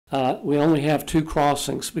We only have 2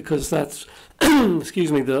 crossings because that's,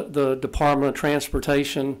 excuse me, the Department of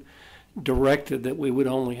Transportation directed that we would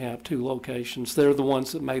only have 2 locations. They're the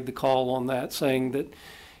ones that made the call on that, saying that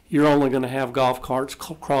you're only going to have golf carts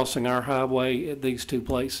crossing our highway at these 2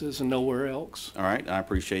 places and nowhere else. All right, I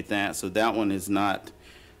appreciate that. So that one is not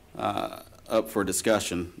up for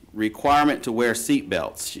discussion. Requirement to wear seat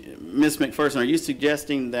belts. Ms. McPherson, are you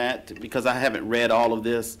suggesting that, because I haven't read all of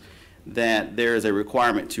this, that there is a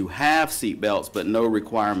requirement to have seat belts but no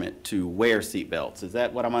requirement to wear seat belts? Is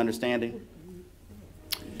that what I'm understanding?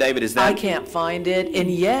 David, is that? I can't find it, and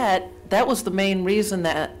yet that was the main reason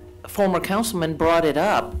that former councilman brought it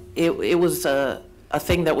up. It was a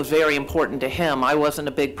thing that was very important to him. I wasn't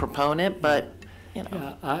a big proponent, but you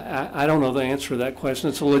know. Yeah, I don't know the answer to that question.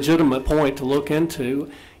 It's a legitimate point to look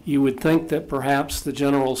into. You would think that perhaps the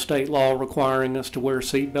general state law requiring us to wear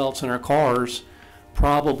seat belts in our cars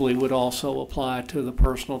probably would also apply to the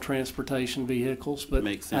personal transportation vehicles, but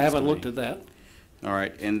I haven't looked at that. All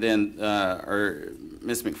right, and then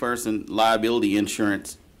Ms. McPherson, liability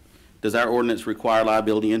insurance. Does our ordinance require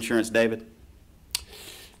liability insurance, David?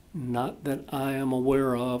 Not that I am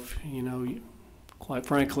aware of. You know, quite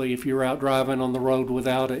frankly, if you're out driving on the road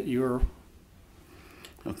without it, you're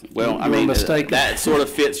okay. Well, I mean, mistaken. That sort of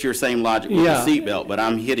fits your same logic with the seatbelt, but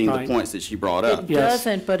I'm hitting the points that she brought up. It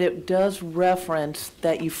doesn't, but it does reference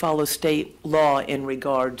that you follow state law in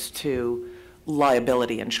regards to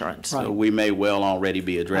liability insurance. Right. So we may well already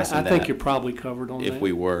be addressing that. I think you're probably covered on that. If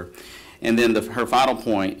we were. And then her final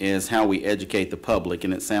point is how we educate the public,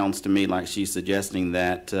 and it sounds to me like she's suggesting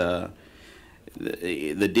that the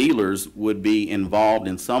dealers would be involved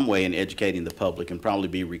in some way in educating the public and probably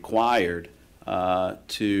be required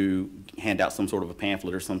to hand out some sort of a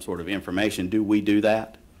pamphlet or some sort of information. Do we do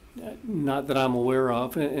that? Not that I'm aware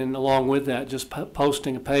of, and along with that, just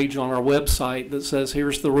posting a page on our website that says,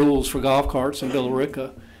 here's the rules for golf carts in Villa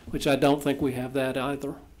Rica, which I don't think we have that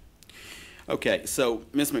either. Okay, so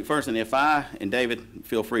Ms. McPherson, if and David,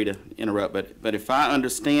 feel free to interrupt, but if I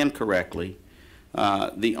understand correctly,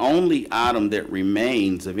 the only item that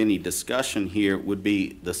remains of any discussion here would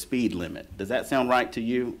be the speed limit. Does that sound right to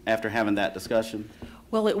you after having that discussion?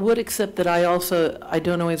 Well, it would, except that I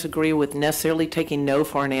don't always agree with necessarily taking no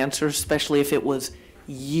for an answer, especially if it was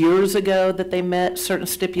years ago that they met certain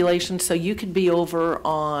stipulations. So you could be over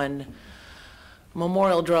on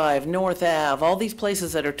Memorial Drive, North Ave, all these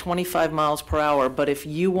places that are 25 miles per hour, but if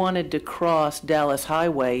you wanted to cross Dallas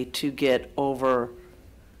Highway to get over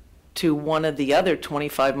to one of the other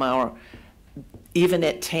 25-mile, even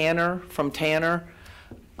at Tanner, from Tanner,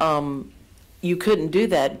 you couldn't do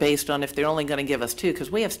that based on if they're only going to give us 2,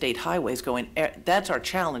 because we have state highways going. That's our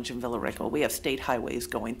challenge in Villa Rica. We have state highways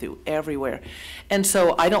going through everywhere. And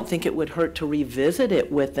so I don't think it would hurt to revisit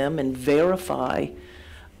it with them and verify,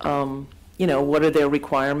 you know, what are their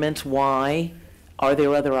requirements, why, are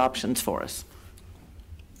there other options for us?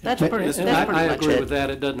 That's pretty much it. I agree with that.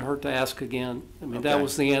 It doesn't hurt to ask again. I mean, that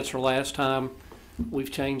was the answer last time.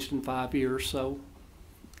 We've changed in 5 years, so.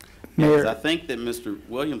 Mayor, I think that Mr.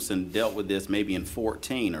 Williamson dealt with this maybe in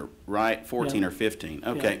 14, or right, 14 or 15.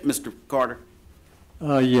 Okay, Mr. Carter.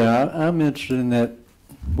 Yeah, I'm interested in that,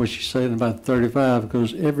 what she's saying about 35,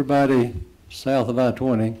 because everybody south of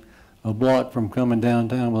I-20, a block from coming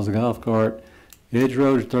downtown with a golf cart, Edge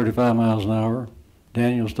Road is 35 miles an hour,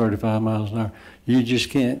 Daniels 35 miles an hour. You just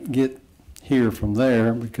can't get here from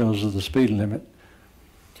there because of the speed limit.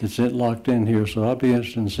 It's locked in here, so I'll be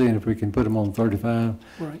interested in seeing if we can put them on 35,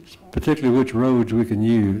 particularly which roads we can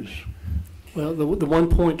use. Well, the one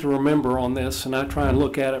point to remember on this, and I try and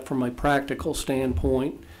look at it from a practical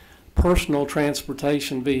standpoint, personal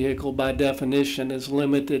transportation vehicle by definition is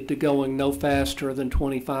limited to going no faster than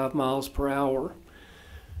 25 miles per hour.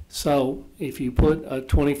 So if you put a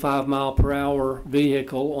 25 mile per hour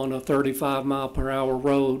vehicle on a 35 mile per hour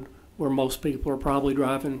road where most people are probably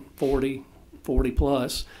driving 40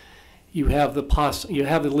 plus, you have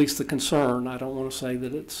at least the concern. I don't want to say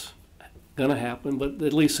that it's going to happen, but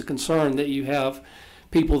at least the concern that you have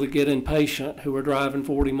people that get impatient who are driving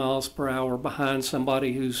 40 miles per hour behind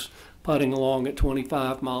somebody who's putting along at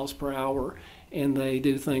 25 miles per hour, and they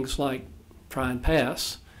do things like try and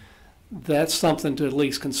pass. That's something to at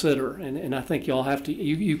least consider, and I think y'all have to,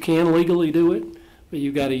 you can legally do it, but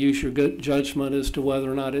you got to use your good judgment as to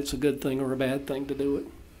whether or not it's a good thing or a bad thing to do it.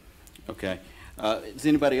 Okay. Does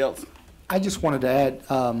anybody else? I just wanted to add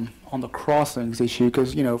on the crossings issue,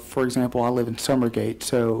 because, you know, for example, I live in Summergate,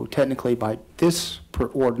 so technically by this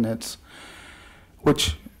ordinance,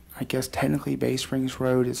 which I guess technically Bay Springs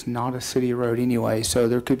Road is not a city road anyway, so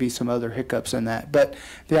there could be some other hiccups in that. But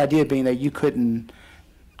the idea being that you couldn't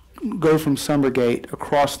go from Summergate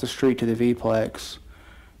across the street to the V-Plex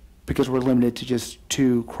because we're limited to just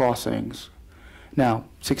 2 crossings. Now,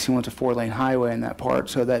 61's a 4-lane highway in that part,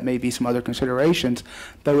 so that may be some other considerations,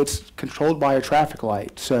 though it's controlled by a traffic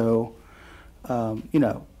light. So, you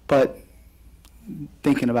know, but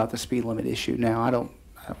thinking about the speed limit issue now,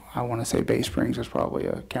 I want to say Bay Springs is probably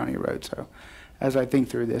a county road. So as I think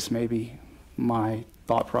through this, maybe my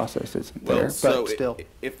thought process isn't there, so but still.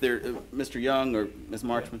 if there, Mr. Young or Ms.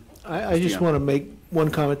 Marchman? I just want to make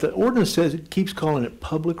one comment. The ordinance says it keeps calling it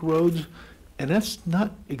public roads, and that's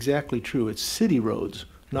not exactly true. It's city roads,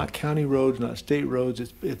 not county roads, not state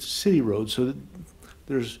roads. It's city roads. So that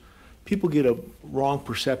there's, people get a wrong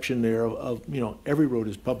perception there of, you know, every road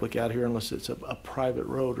is public out here unless it's a private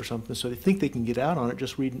road or something. So they think they can get out on it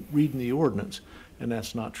just reading the ordinance, and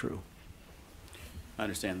that's not true. I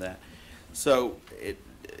understand that. So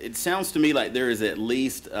it sounds to me like there is at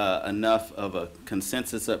least enough of a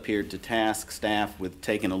consensus up here to task staff with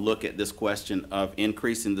taking a look at this question of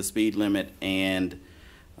increasing the speed limit and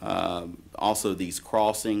also these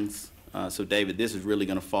crossings. So David, this is really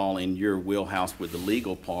going to fall in your wheelhouse with the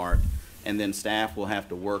legal part, and then staff will have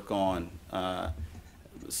to work on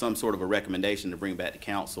some sort of a recommendation to bring back to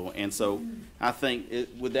council. And so I think, is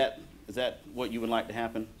that what you would like to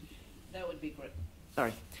happen? That would be great.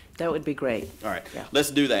 Sorry, that would be great. All right, Yeah.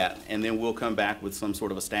 Let's do that, and then we'll come back with some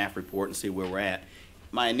sort of a staff report and see where we're at.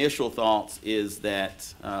 My initial thoughts is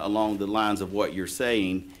that along the lines of what you're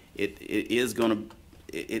saying,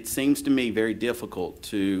 it seems to me very difficult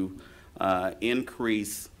to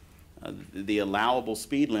increase the allowable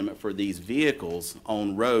speed limit for these vehicles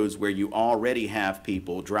on roads where you already have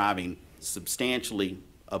people driving substantially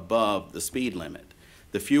above the speed limit.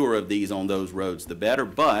 The fewer of these on those roads, the better,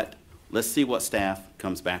 but let's see what staff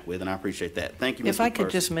comes back with, and I appreciate that. Thank you, Mr. If I could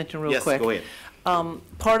McPherson. just mention real quick. Yes, go ahead.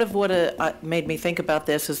 Part of what made me think about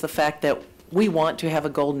this is the fact that we want to have a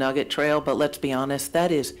Gold Nugget Trail, but let's be honest,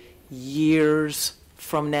 that is years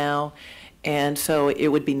from now. And so it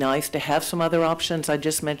would be nice to have some other options. I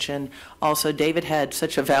just mentioned also, David had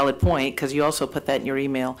such a valid point, because you also put that in your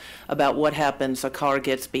email, about what happens, a car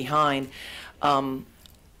gets behind. I'm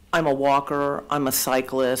a walker, I'm a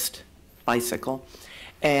cyclist, bicycle,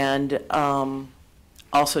 and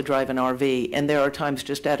also drive an RV. And there are times,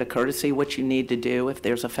 just out of courtesy, what you need to do if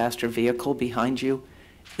there's a faster vehicle behind you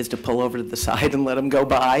is to pull over to the side and let them go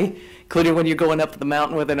by, including when you're going up the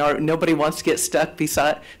mountain with an RV. Nobody wants to get stuck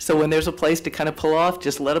beside, so when there's a place to kind of pull off,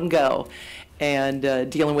 just let them go. And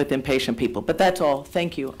dealing with impatient people. But that's all.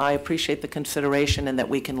 Thank you. I appreciate the consideration and that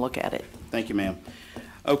we can look at it. Thank you, ma'am.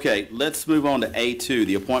 Okay, let's move on to A2,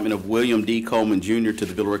 the appointment of William D. Coleman, Jr. to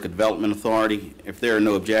the Villa Rica Development Authority. If there are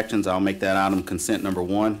no objections, I'll make that item consent number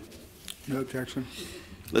 1. No objection.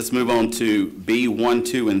 Let's move on to B, 1,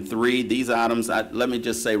 2, and 3. These items, let me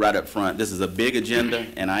just say right up front, this is a big agenda,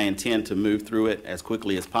 and I intend to move through it as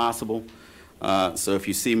quickly as possible. So if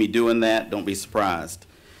you see me doing that, don't be surprised.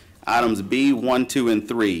 Items B, 1, 2, and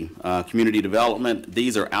 3, community development.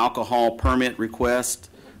 These are alcohol permit requests.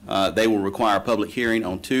 They will require a public hearing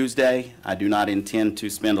on Tuesday. I do not intend to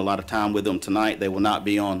spend a lot of time with them tonight. They will not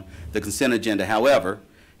be on the consent agenda. However,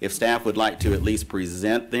 if staff would like to at least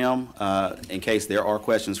present them, in case there are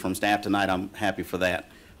questions from staff tonight, I'm happy for that.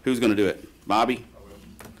 Who's going to do it? Bobby?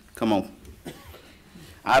 Come on.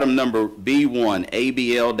 Item number B1,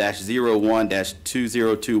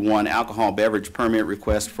 ABL-01-2021, alcohol beverage permit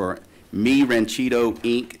request for Mi Ranchito,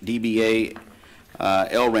 Inc., DBA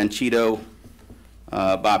El Ranchito.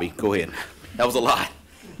 Bobby, go ahead. That was a lot.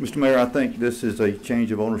 Mr. Mayor, I think this is a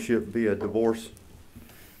change of ownership via divorce.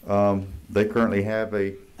 They currently have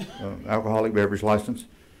a alcoholic beverage license.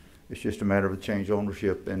 It's just a matter of a change of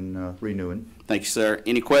ownership and renewing. Thank you, sir.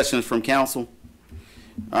 Any questions from council?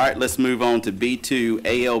 All right, let's move on to B2,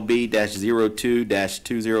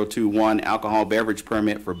 ALB-02-2021, alcohol beverage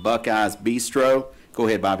permit for Buckeyes Bistro. Go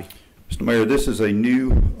ahead, Bobby. Mr. Mayor, this is a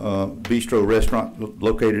new bistro restaurant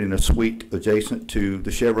located in a suite adjacent to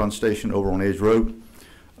the Chevron station over on Edge Road.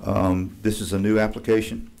 This is a new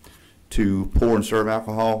application to pour and serve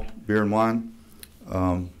alcohol, beer and wine.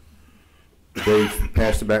 They've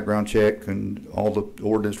passed the background check and all the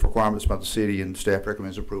ordinance requirements by the city, and staff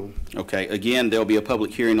recommends approval. Okay, again, there'll be a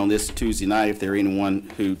public hearing on this Tuesday night if there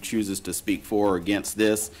anyone who chooses to speak for or against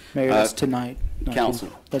this. Mayor, that's tonight. not Council.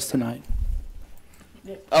 That's tonight.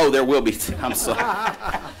 Oh, there will be. I'm sorry.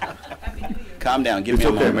 Calm down. Give It's me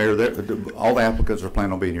a okay, moment. Mayor. All the applicants are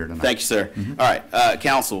planning on being here tonight. Thank you, sir. All right,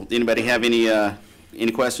 council, anybody have any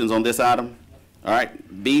questions on this item? All right,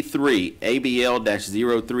 B3,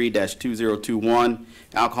 ABL-03-2021,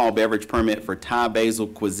 alcohol beverage permit for Thai Basil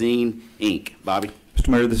Cuisine, Inc. Bobby? Mr.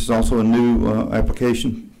 Mayor, this is also a new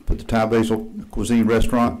application put the Thai Basil Cuisine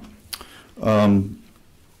Restaurant.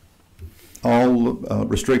 All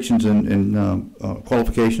restrictions and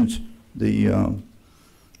qualifications, the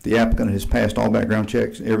applicant has passed all background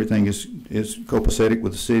checks. Everything is copacetic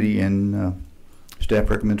with the city, and staff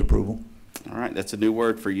recommends approval. All right, that's a new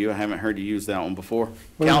word for you. I haven't heard you use that one before.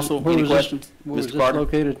 Where Council, where any was this- questions? Where was Mr. this Carter?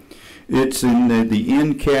 located? It's in the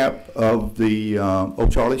end cap of the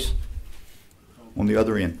O'Charlie's, on the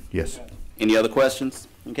other end, yes. Any other questions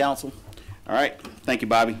from council? All right, thank you,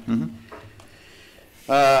 Bobby.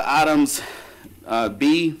 Items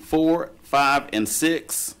B, 4, 5, and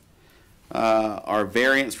 6 are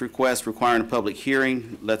variance requests requiring a public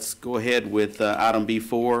hearing. Let's go ahead with item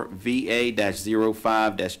B4,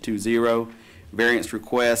 VA-05-20, variance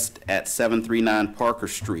request at 739 Parker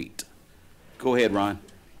Street. Go ahead, Ron.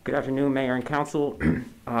 Good afternoon, Mayor and Council.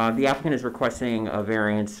 The applicant is requesting a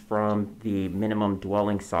variance from the minimum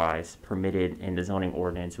dwelling size permitted in the zoning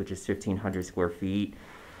ordinance, which is 1,500 square feet.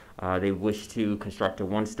 They wish to construct a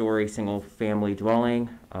one-story, single-family dwelling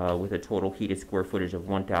with a total heated square footage of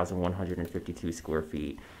 1,152 square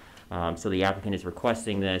feet. So the applicant is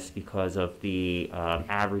requesting this because of the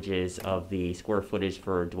averages of the square footage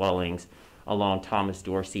for dwellings along Thomas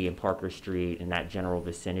Dorsey and Parker Street in that general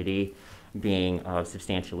vicinity being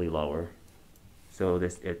substantially lower. So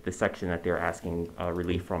the section that they're asking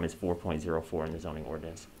relief from is 4.04 in the zoning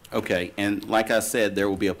ordinance. Okay, and like I said, there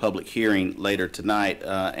will be a public hearing later tonight,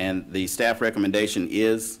 and the staff recommendation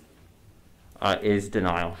is? Is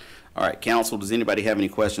denial. All right, council, does anybody have any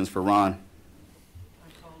questions for Ron? I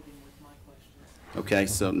called him with my questions. Okay,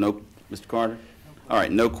 so no, Mr. Carter? All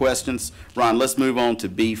right, no questions. Ron, let's move on to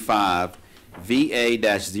B5,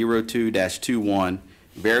 VA-02-21,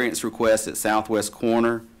 variance request at southwest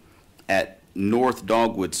corner at North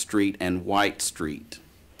Dogwood Street and White Street.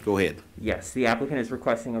 Go ahead. Yes, the applicant is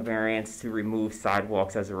requesting a variance to remove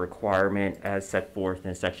sidewalks as a requirement as set forth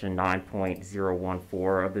in section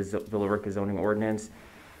 9.014 of the Villa Rica zoning ordinance.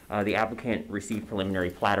 The applicant received preliminary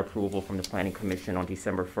plat approval from the Planning Commission on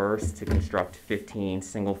December 1st to construct 15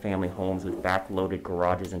 single-family homes with back-loaded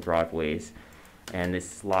garages and driveways. And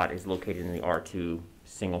this lot is located in the R2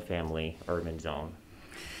 single-family urban zone.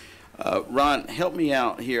 Ron, help me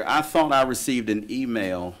out here. I thought I received an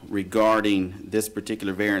email regarding this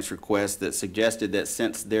particular variance request that suggested that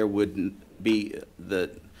since there would be the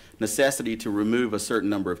necessity to remove a certain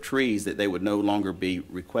number of trees, that they would no longer be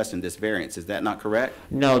requesting this variance. Is that not correct?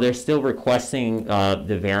 No, they're still requesting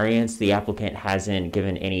the variance. The applicant hasn't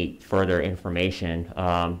given any further information.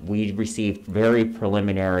 We received very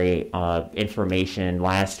preliminary information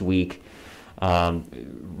last week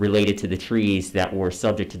related to the trees that were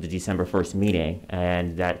subject to the December 1st meeting,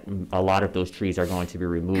 and that a lot of those trees are going to be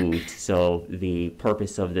removed. So the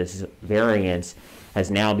purpose of this variance has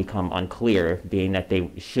now become unclear, being that they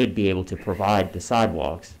should be able to provide the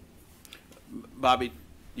sidewalks. Bobby,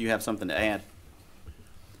 do you have something to add?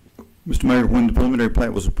 Mr. Mayor, when the preliminary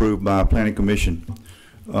plat was approved by Planning Commission,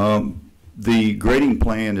 the grading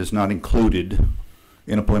plan is not included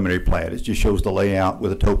in a preliminary plat. It just shows the layout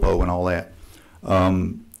with a topo and all that.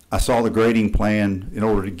 I saw the grading plan in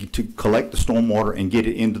order to collect the stormwater and get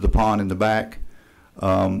it into the pond in the back.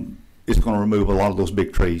 It's going to remove a lot of those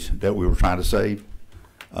big trees that we were trying to save.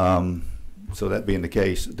 So that being the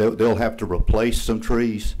case, they'll have to replace some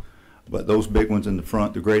trees, but those big ones in the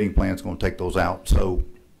front, the grading plan is going to take those out. So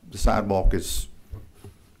the sidewalk is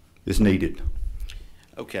needed.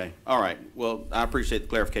 Okay, all right. Well, I appreciate the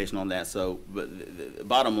clarification on that. So, but the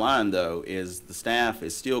bottom line, though, is the staff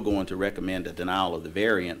is still going to recommend a denial of the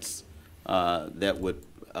variance that would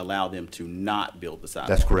allow them to not build the sidewalk.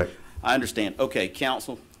 That's correct. I understand. Okay,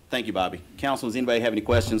 council. Thank you, Bobby. Council, does anybody have any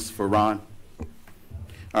questions for Ron?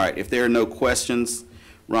 All right, if there are no questions,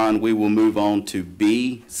 Ron, we will move on to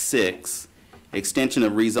B6, extension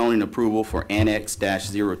of rezoning approval for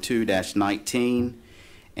Annex-02-19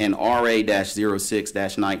 and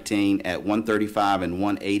RA-06-19 at 135 and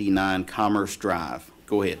 189 Commerce Drive.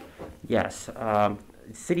 Go ahead. Yes,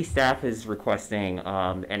 city staff is requesting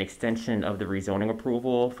an extension of the rezoning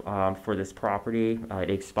approval for this property. It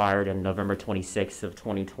expired on November 26th of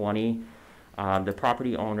 2020. The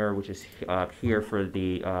property owner, which is here for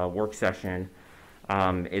the work session,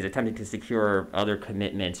 is attempting to secure other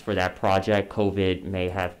commitments for that project. COVID may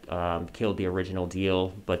have killed the original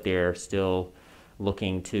deal, but they're still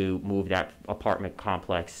looking to move that apartment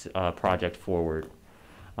complex project forward.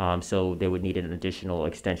 So they would need an additional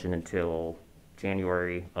extension until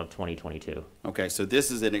January of 2022. Okay, so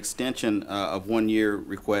this is an extension of 1 year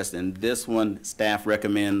request, and this one staff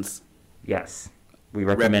recommends Yes, we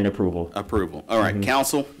recommend approval. approval. All right,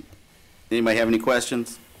 council, anybody have any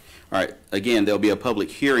questions? All right, again, there'll be a public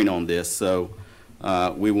hearing on this, so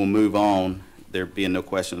we will move on. There being no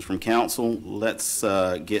questions from council, let's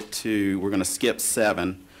get to, we're going to skip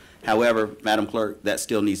 7. However, Madam Clerk, that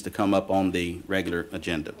still needs to come up on the regular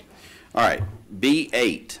agenda. All right,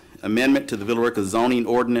 B8, amendment to the Villa Rica zoning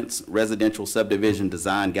ordinance, residential subdivision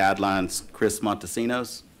design guidelines. Chris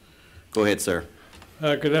Montesinos, go ahead, sir.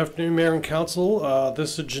 Good afternoon, Mayor and Council.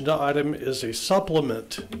 This agenda item is a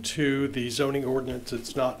supplement to the zoning ordinance.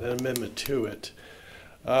 It's not an amendment to it.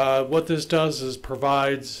 What this does is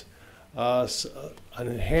provides an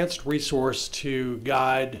enhanced resource to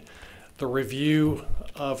guide the review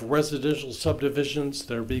of residential subdivisions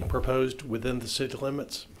that are being proposed within the city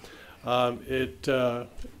limits. It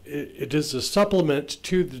is a supplement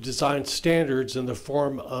to the design standards in the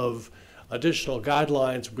form of additional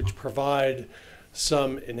guidelines which provide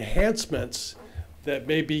some enhancements that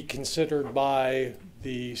may be considered by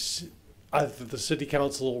either the City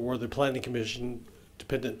Council or the Planning Commission,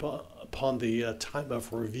 dependent upon the time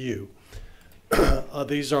of review.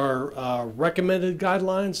 These are recommended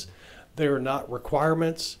guidelines. They are not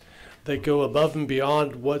requirements. They go above and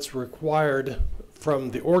beyond what's required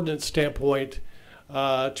from the ordinance standpoint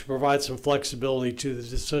to provide some flexibility to the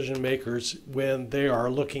decision makers when they are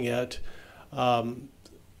looking at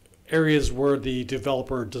areas where the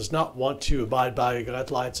developer does not want to abide by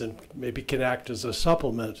guidelines and maybe can act as a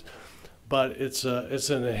supplement. But it's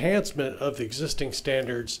an enhancement of the existing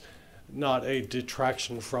standards, not a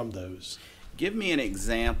detraction from those. Give me an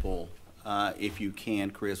example, if you can,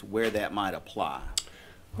 Chris, where that might apply.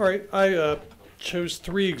 All right, I chose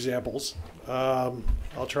 3 examples. I'll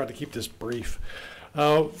try to keep this brief.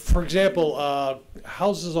 For example,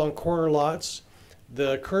 houses on corner lots,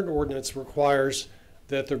 the current ordinance requires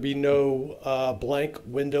that there be no blank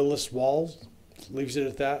windowless walls, leaves it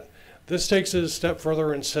at that. This takes it a step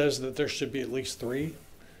further and says that there should be at least 3.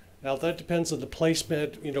 Now that depends on the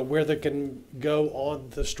placement, where they can go on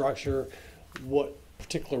the structure, what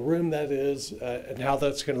particular room that is, and how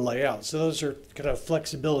that's going to lay out. So those are kind of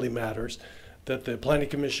flexibility matters that the Planning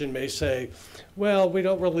Commission may say, well, we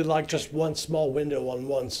don't really like just one small window on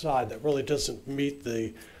one side. That really doesn't meet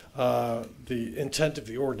the intent of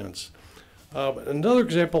the ordinance. Another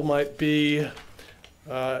example might be,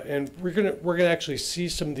 and we're gonna actually see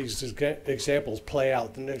some of these examples play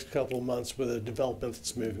out the next couple of months with a development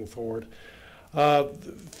that's moving forward.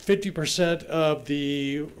 50% of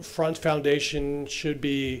the front foundation should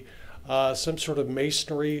be some sort of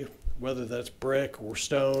masonry, whether that's brick or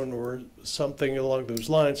stone or something along those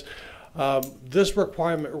lines. This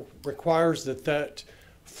requirement requires that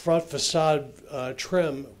front facade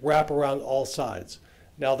trim wrap around all sides.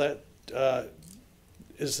 Now that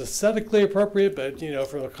is aesthetically appropriate, but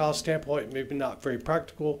from a cost standpoint, maybe not very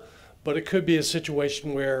practical. But it could be a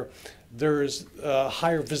situation where there's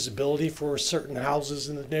higher visibility for certain houses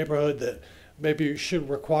in the neighborhood that maybe should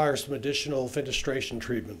require some additional fenestration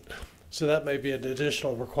treatment. So that may be an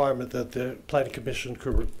additional requirement that the Planning Commission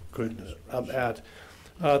could add.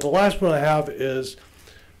 The last one I have is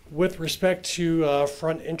with respect to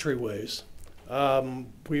front entryways.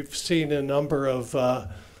 We've seen a number of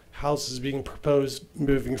houses being proposed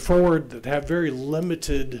moving forward that have very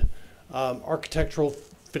limited architectural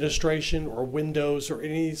fenestration or windows or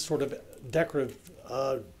any sort of decorative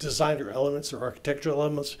designer elements or architectural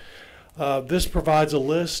elements. This provides a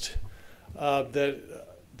list that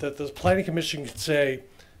the Planning Commission can say,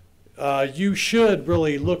 you should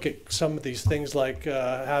really look at some of these things like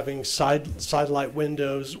having side light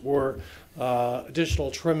windows or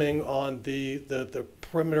additional trimming on the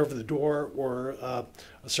perimeter of the door or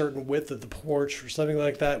a certain width of the porch or something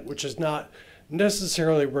like that, which is not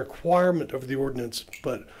necessarily a requirement of the ordinance.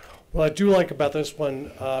 But what I do like about this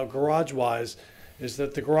one, garage-wise, is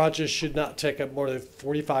that the garages should not take up more than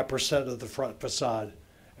 45% of the front facade.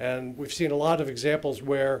 And we've seen a lot of examples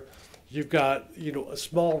where you've got, a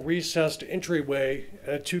small recessed entryway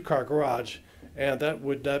and a 2-car garage, and that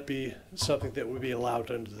would not be something that would be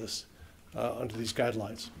allowed under this, under these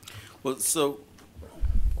guidelines. Well, so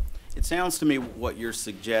it sounds to me what you're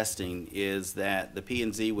suggesting is that the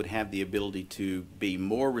P&Z would have the ability to be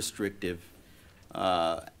more restrictive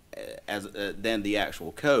than the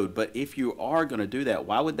actual code. But if you are going to do that,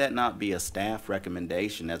 why would that not be a staff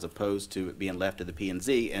recommendation as opposed to it being left to the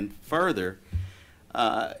P&Z? And further,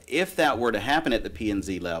 if that were to happen at the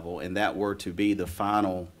P&Z level and that were to be the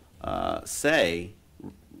final say,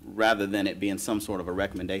 rather than it being some sort of a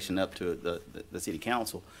recommendation up to the City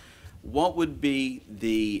Council, what would be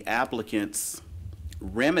the applicant's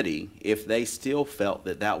remedy if they still felt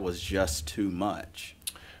that that was just too much?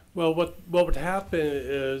 Well, what would happen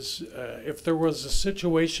is if there was a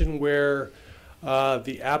situation where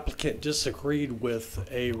the applicant disagreed with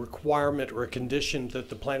a requirement or a condition that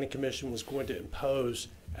the Planning Commission was going to impose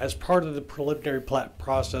as part of the preliminary plat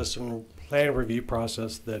process and plan review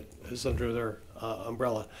process that is under their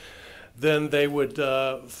umbrella, then they would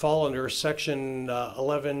fall under section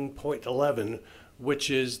 11.11, which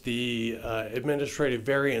is the administrative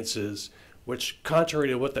variances, which, contrary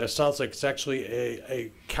to what that sounds like, it's actually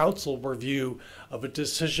a council review of a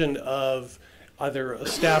decision of either a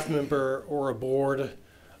staff member or a board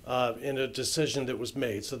in a decision that was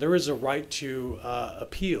made. So there is a right to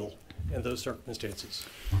appeal in those circumstances.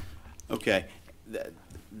 Okay,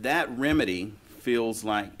 that remedy feels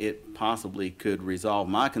like it possibly could resolve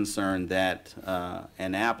my concern that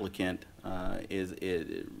an applicant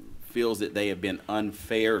feels that they have been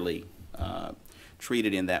unfairly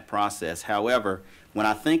treated in that process. However, when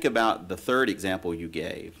I think about the third example you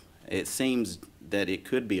gave, it seems that it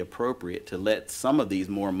could be appropriate to let some of these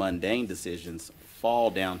more mundane decisions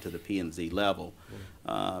fall down to the P&Z level.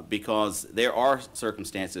 Because there are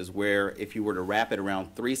circumstances where if you were to wrap it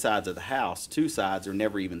around 3 sides of the house, 2 sides are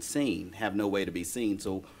never even seen, have no way to be seen.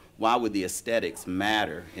 So why would the aesthetics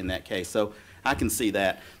matter in that case? So I can see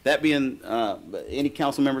that. That being, any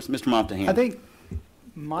council members? Mr. Montahan. I think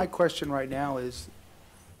my question right now is,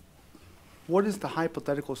 what is the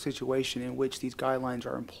hypothetical situation in which these guidelines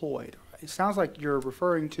are employed? It sounds like you're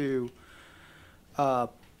referring to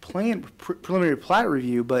preliminary plat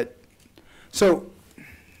review, but so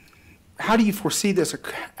how do you foresee this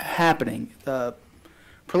happening? The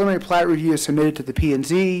preliminary plat review is submitted to the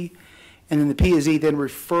P&Z, and then the P&Z then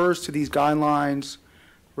refers to these guidelines,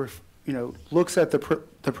 looks at the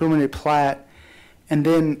preliminary plat, and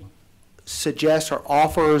then suggests or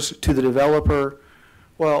offers to the developer,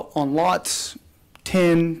 well, on lots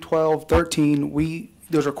 10, 12, 13,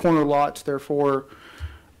 those are corner lots, therefore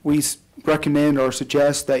we recommend or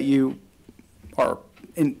suggest that you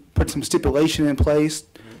put some stipulation in place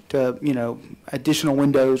to, additional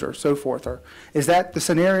windows or so forth. Or is that the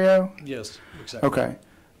scenario? Yes, exactly. Okay.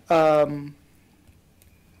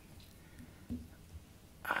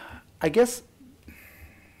 I guess,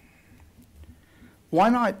 why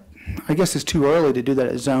not, I guess it's too early to do that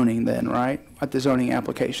at zoning then, right? At the zoning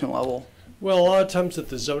application level. Well, a lot of times at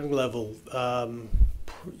the zoning level,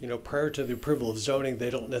 prior to the approval of zoning, they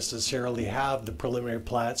don't necessarily have the preliminary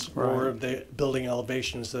plats or Right. the building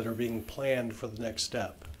elevations that are being planned for the next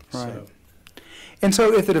step. Right. So, And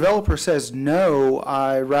so if the developer says, no,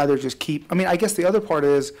 I'd rather just keep, I guess the other part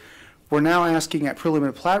is, we're now asking at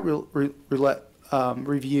preliminary plat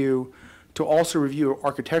review to also review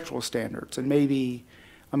architectural standards. And maybe,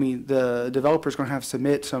 the developer's going to have to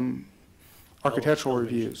submit some architectural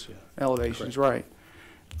elevations, reviews. yeah. Elevations, right.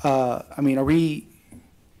 Are we,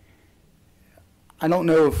 I don't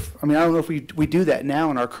know if we do that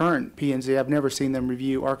now in our current P&Z. I've never seen them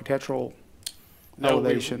review architectural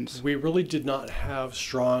elevations. We really did not have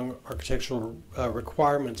strong architectural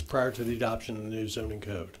requirements prior to the adoption of the new zoning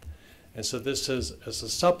code. And so this is as a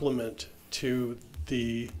supplement to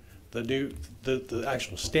the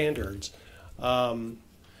actual standards.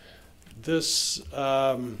 This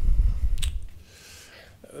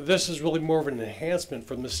is really more of an enhancement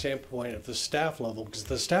from the standpoint of the staff level, because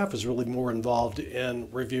the staff is really more involved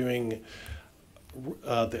in reviewing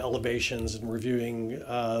the elevations and reviewing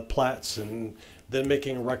plats, and then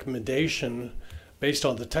making a recommendation based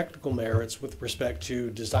on the technical merits with respect to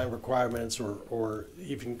design requirements or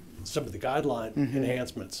even some of the guideline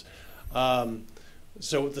enhancements.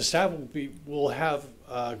 So the staff will have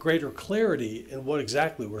greater clarity in what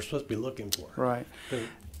exactly we're supposed to be looking for. Right.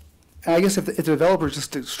 And I guess if the developer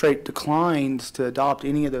just straight declines to adopt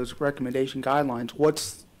any of those recommendation guidelines,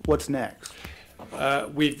 what's next?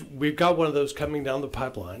 We've got one of those coming down the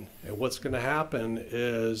pipeline, and what's going to happen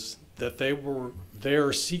is that they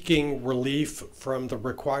are seeking relief from the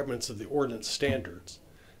requirements of the ordinance standards,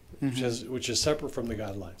 which is separate from the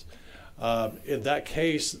guidelines. In that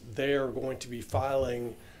case, they are going to be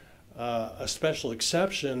filing a special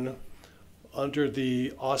exception under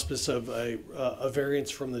the auspice of a variance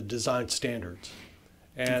from the design standards.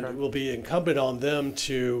 And it will be incumbent on them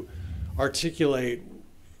to articulate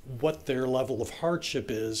what their level of hardship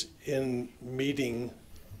is in meeting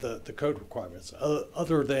the code requirements,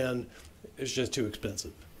 other than it's just too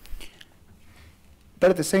expensive. But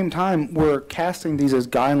at the same time, we're casting these as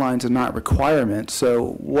guidelines and not requirements.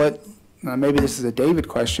 So what, maybe this is a David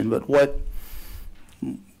question, but what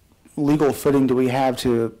legal footing do we have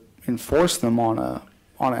to enforce them on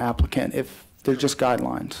an applicant if they're just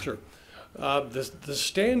guidelines? Sure. The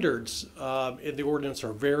standards in the ordinance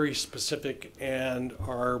are very specific and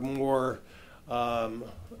are more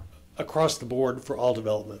across the board for all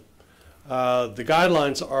development. The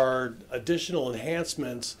guidelines are additional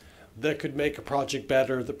enhancements that could make a project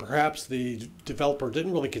better that perhaps the developer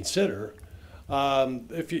didn't really consider.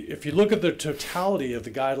 If you look at the totality of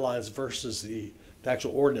the guidelines versus the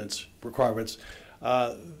actual ordinance requirements,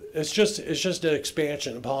 it's just an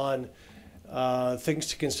expansion upon things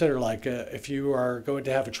to consider, like if you are going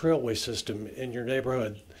to have a trailway system in your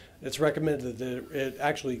neighborhood, it's recommended that it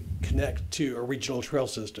actually connect to a regional trail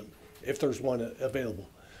system if there's one available.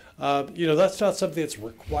 That's not something that's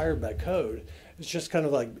required by code. It's just kind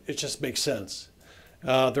of like, it just makes sense.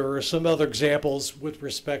 There are some other examples with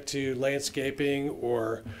respect to landscaping,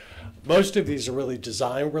 or most of these are really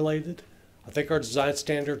design related. I think our design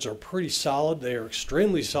standards are pretty solid. They are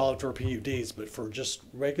extremely solid for PUDs, but for just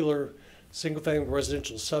regular single-family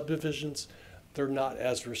residential subdivisions, they're not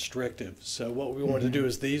as restrictive. So what we want to do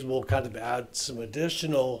is these will kind of add some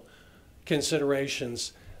additional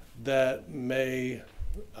considerations that may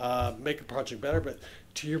make a project better. But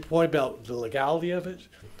to your point about the legality of it,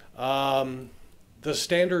 the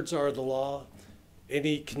standards are the law.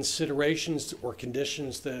 Any considerations or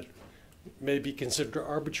conditions that may be considered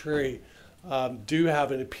arbitrary do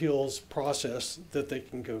have an appeals process that they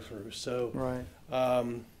can go through. So, right.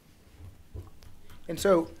 And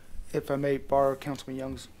so, if I may borrow Councilman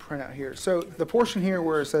Young's printout here. So the portion here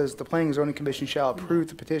where it says the Planning and Zoning Commission shall approve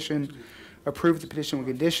the petition with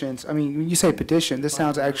conditions. I mean, when you say petition, this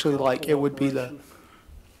sounds actually like it would be the,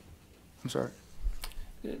 I'm sorry.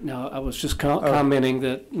 No, I was just commenting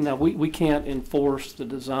that, no, we can't enforce the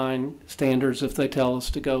design standards if they tell us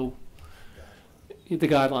to go, the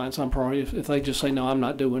guidelines, I'm probably, if they just say, no, I'm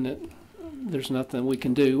not doing it, there's nothing we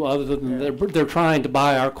can do other than they're trying to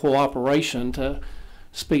buy our cooperation to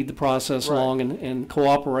speed the process along and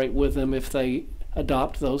cooperate with them if they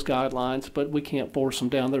adopt those guidelines, but we can't force them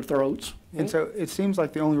down their throats. And so it seems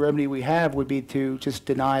like the only remedy we have would be to just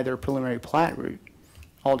deny their preliminary plat route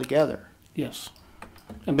altogether. Yes.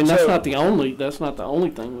 I mean, that's not the only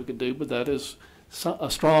thing we could do, but that is a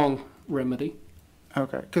strong remedy.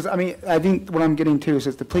 Okay, because I mean, I think what I'm getting to is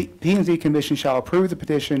that the P&Z Commission shall approve the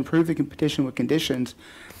petition with conditions.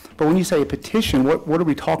 But when you say a petition, what are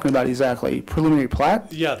we talking about exactly? Preliminary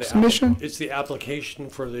plat submission? It's the application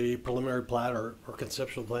for the preliminary plat or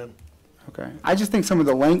conceptual plan. Okay. I just think some of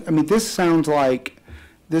the length, I mean, this sounds like,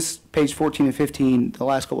 this page 14 and 15, the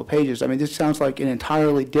last couple of pages, I mean, this sounds like an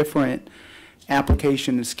entirely different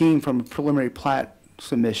application and scheme from a preliminary plat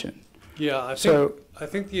submission. Yeah, I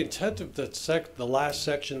think the intent of the last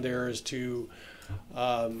section there is to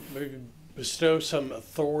maybe bestow some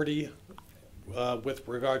authority with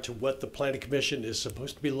regard to what the Planning Commission is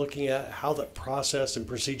supposed to be looking at, how that process and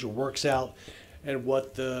procedure works out, and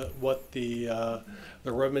what the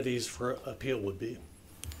remedies for appeal would be.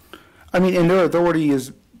 I mean, and their authority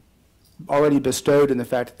is already bestowed in the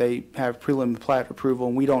fact that they have preliminary plat approval,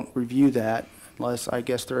 and we don't review that unless, I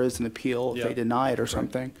guess, there is an appeal if they deny it or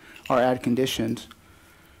something, or add conditions.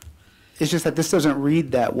 It's just that this doesn't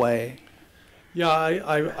read that way. Yeah,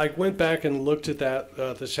 I went back and looked at that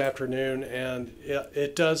this afternoon, and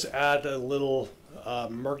it does add a little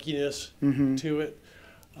murkiness to it.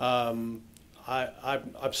 I'm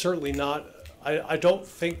certainly not, I don't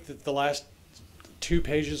think that the last 2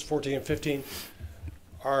 pages, 14 and 15,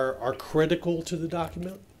 are critical to the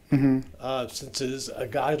document, since it is a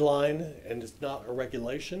guideline and it's not a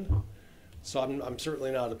regulation. So I'm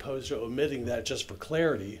certainly not opposed to omitting that just for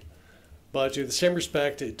clarity. But to the same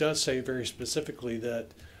respect, it does say very specifically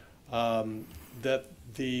that that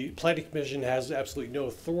the Planning Commission has absolutely no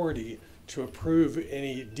authority to approve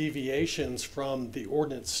any deviations from the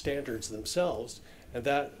ordinance standards themselves, and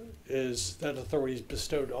that authority is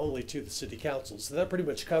bestowed only to the City Council. So that pretty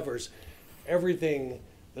much covers everything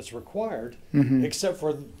that's required, except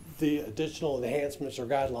for the additional enhancements or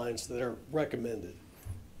guidelines that are recommended.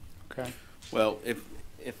 Okay. Well,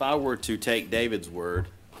 if I were to take David's word,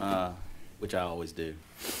 which I always do,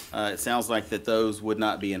 it sounds like that those would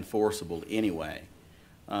not be enforceable anyway.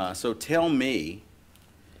 So tell me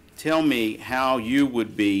how you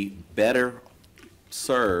would be better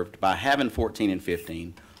served by having 14 and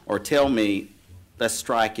 15, or tell me, let's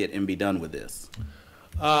strike it and be done with this.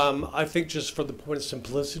 I think just for the point of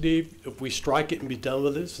simplicity, if we strike it and be done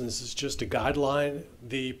with this, and this is just a guideline,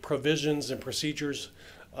 the provisions and procedures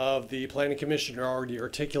of the Planning Commission are already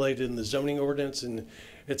articulated in the zoning ordinance, and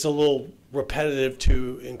it's a little repetitive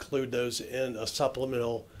to include those in a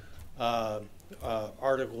supplemental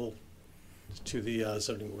article to the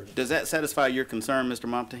zoning ordinance. Does that satisfy your concern, Mr.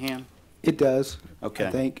 Montahan? It does, Okay.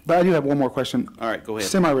 I think. But I do have one more question. All right, go ahead.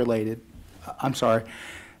 Semi-related. I'm sorry.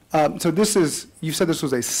 So this is, you said this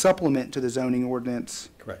was a supplement to the zoning ordinance,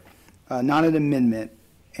 Correct. not an amendment.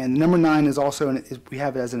 And number 9 is also, we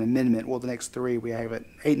have it as an amendment. Well, the next 3, we have it,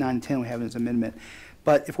 8, 9, and 10, we have it as an amendment.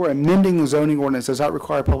 But if we're amending the zoning ordinance, does that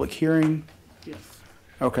require a public hearing? Yes.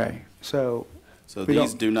 Okay, so. So we these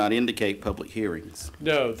don't- do not indicate public hearings.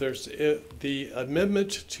 No, there's, the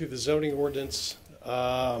amendment to the zoning ordinance,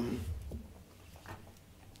 that's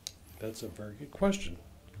a very good question.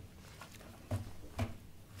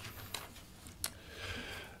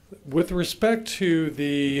 With respect to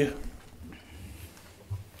the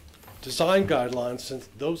design guidelines, since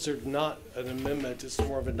those are not an amendment, it's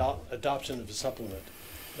more of an adoption of a supplement.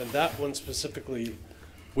 And that one specifically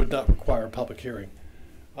would not require a public hearing.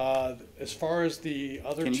 As far as the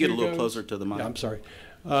other two Can you get a little goes- closer to the mic? Yeah, I'm sorry.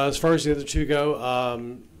 As far as the other two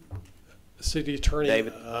go, city attorney.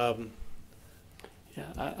 David? Yeah,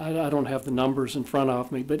 I don't have the numbers in front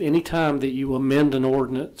of me, but any time that you amend an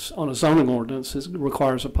ordinance on a zoning ordinance, it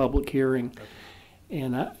requires a public hearing.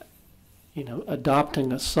 And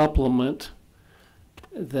adopting a supplement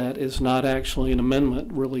that is not actually an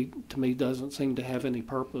amendment really, to me, doesn't seem to have any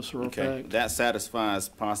purpose or Okay, effect. that satisfies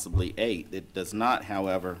possibly 8. It does not,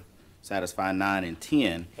 however, satisfy 9 and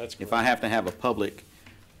 10. That's If correct. I have to have a public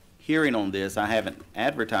hearing on this, I haven't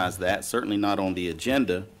advertised that, certainly not on the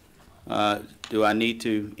agenda. Do I need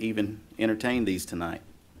to even entertain these tonight?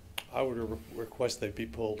 I would request they be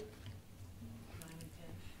pulled.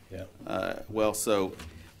 Yeah. Well, so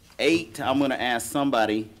 8, I'm going to ask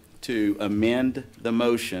somebody to amend the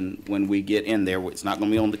motion when we get in there. It's not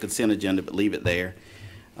going to be on the consent agenda, but leave it there.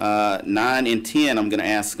 9 and 10, I'm going to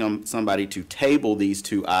ask somebody to table these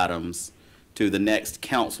 2 items to the next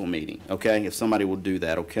council meeting, okay? If somebody will do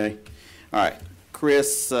that, okay? All right,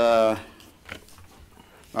 Chris, all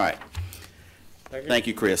right. Thank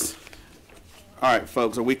you, Chris. All right,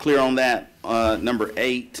 folks, are we clear on that? Number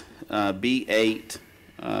 8, B8,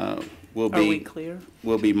 will Are we be, clear?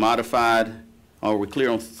 will be modified. Are we clear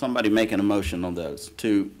on somebody making a motion on those?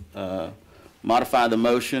 To modify the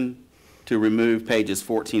motion to remove pages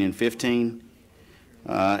 14 and 15.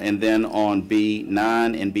 And then on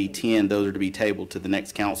B9 and B10, those are to be tabled to the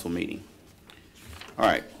next council meeting. All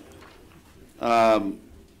right.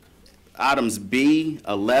 Items B,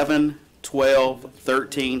 11, 12,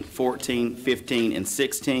 13, 14, 15, and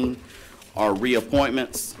 16 are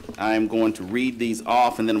reappointments. I am going to read these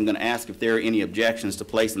off, and then I'm going to ask if there are any objections to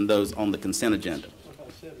placing those on the consent agenda.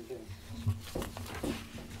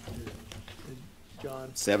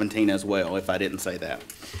 John? 17 as well, if I didn't say that.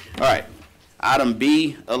 All right. Item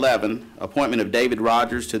B11, appointment of David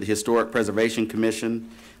Rogers to the Historic Preservation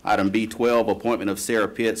Commission. Item B12, appointment of Sarah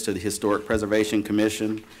Pitts to the Historic Preservation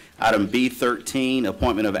Commission. Item B13,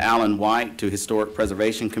 appointment of Alan White to Historic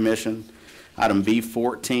Preservation Commission. Item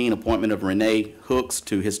B14, appointment of Renee Hooks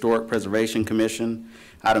to Historic Preservation Commission.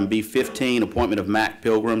 Item B15, appointment of Mac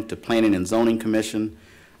Pilgrim to Planning and Zoning Commission.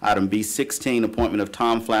 Item B16, appointment of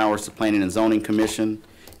Tom Flowers to Planning and Zoning Commission.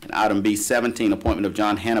 And item B17, appointment of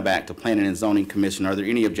John Hannaback to Planning and Zoning Commission. Are there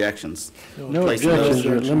any objections? No Place those.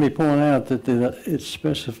 objections, but let me point out that it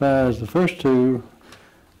specifies the first 2,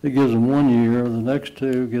 it gives them 1 year, the next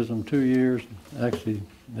 2 gives them 2 years, actually,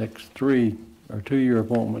 next 3 are 2-year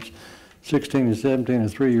appointments. 16 and 17 are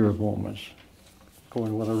 3-year appointments,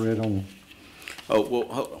 according to what I read on. Oh,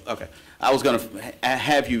 well, okay. I was going to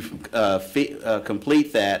have you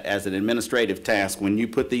complete that as an administrative task. When you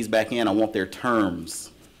put these back in, I want their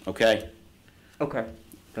terms, okay? Okay,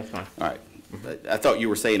 that's fine. All right. I thought you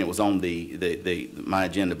were saying it was on my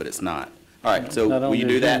agenda, but it's not. All right, so Not on will you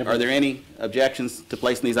the do that? agenda, Are but- there any objections to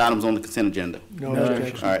placing these items on the consent agenda? No No.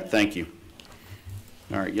 objection. All right, thank you.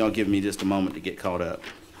 All right, y'all give me just a moment to get caught up.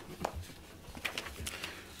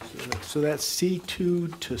 So that's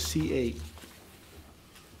C2 to C8.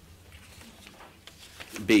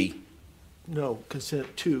 B. No, consent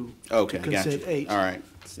 2. Okay, to I got you. consent 8. All right,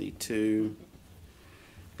 C2,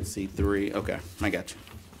 C3, okay, I got you.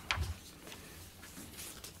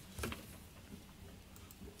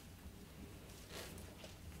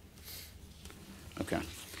 Okay.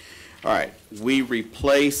 All right, we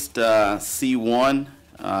replaced C1,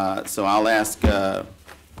 so I'll ask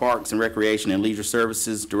Parks and Recreation and Leisure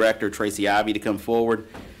Services Director Tracy Ivy to come forward.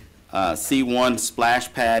 C1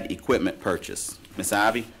 splash pad equipment purchase. Ms.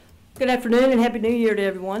 Ivy, Good afternoon and Happy New Year to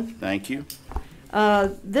everyone. thank you.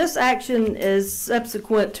 This action is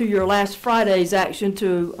subsequent to your last Friday's action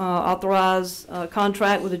to authorize a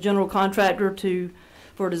contract with a general contractor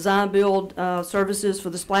for design build services for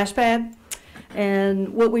the splash pad.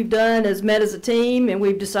 And what we've done is met as a team, and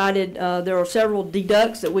we've decided there are several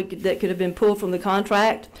deducts that could have been pulled from the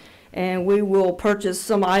contract, and we will purchase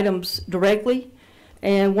some items directly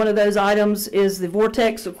And one of those items is the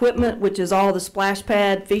Vortex equipment, which is all the splash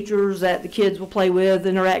pad features that the kids will play with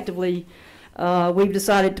interactively. We've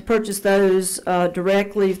decided to purchase those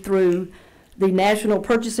directly through the National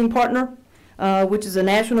Purchasing Partner, which is a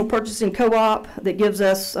national purchasing co-op that gives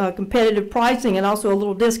us competitive pricing and also a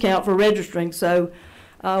little discount for registering. So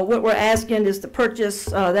what we're asking is to purchase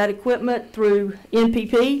that equipment through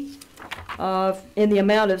NPP in the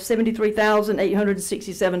amount of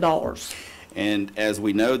 $73,867. And as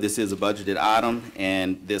we know, this is a budgeted item,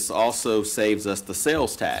 and this also saves us the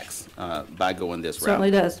sales tax by going this route.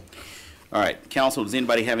 Certainly does. All right, council, does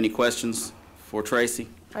anybody have any questions for Tracy?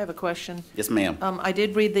 I have a question. Yes, ma'am. I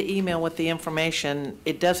did read the email with the information.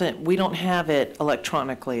 We don't have it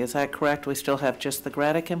electronically, is that correct? We still have just the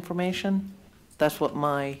Gradic information? That's what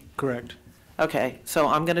Correct. okay, so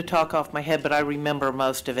I'm going to talk off my head, but I remember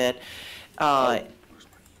most of it.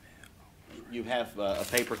 You have a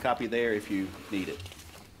paper copy there if you need it.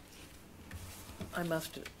 I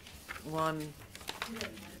must have,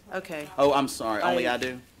 okay. Oh, I'm sorry, only I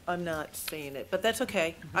do? I'm not seeing it, but that's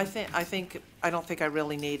okay. I don't think I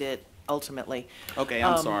really need it ultimately. Okay,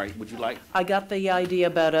 I'm sorry. Would you like? I got the idea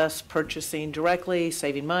about us purchasing directly,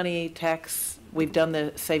 saving money, tax. We've done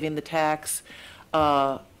the saving the tax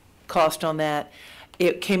cost on that.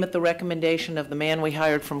 It came at the recommendation of the man we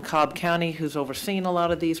hired from Cobb County, who's overseeing a lot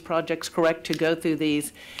of these projects, correct, to go through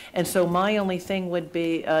these. And so my only thing would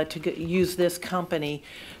be to use this company.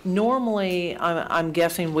 Normally, I'm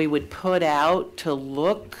guessing we would put out to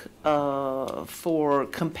look for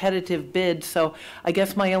competitive bids. So I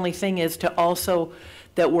guess my only thing is to also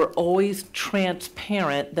that we're always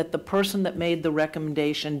transparent, that the person that made the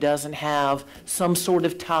recommendation doesn't have some sort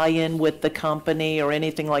of tie-in with the company or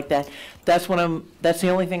anything like that. That's the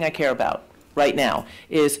only thing I care about right now,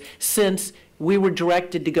 is since we were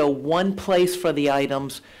directed to go one place for the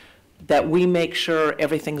items, that we make sure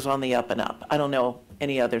everything's on the up and up. I don't know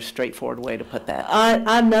any other straightforward way to put that.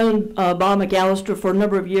 I've known Bob McAllister for a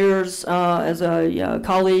number of years as a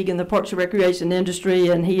colleague in the Parks and Recreation industry,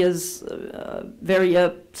 and he is a very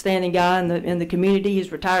upstanding guy in the community.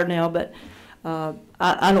 He's retired now, but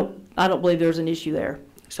I don't believe there's an issue there.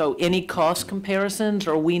 So any cost comparisons,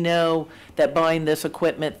 or we know that buying this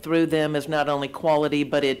equipment through them is not only quality,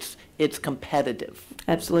 but it's competitive?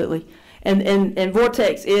 Absolutely. And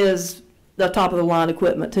Vortex is the top of the line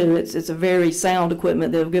equipment too. It's a very sound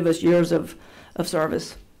equipment that'll give us years of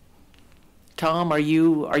service. Tom, are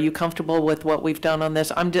you comfortable with what we've done on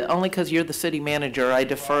this? Only because you're the city manager, I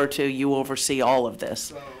defer to you oversee all of this.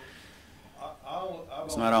 So,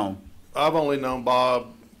 It's not on. I've only known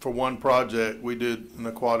Bob for one project. We did an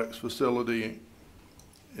aquatics facility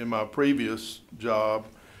in my previous job.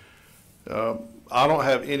 I don't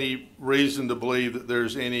have any reason to believe that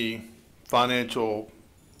there's any financial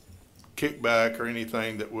kickback or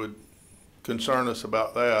anything that would concern us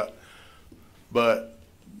about that. But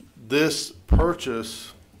this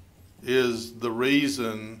purchase is the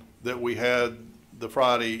reason that we had the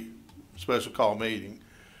Friday special call meeting,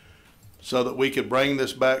 so that we could bring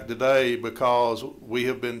this back today, because we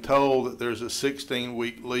have been told that there's a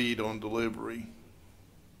 16-week lead on delivery.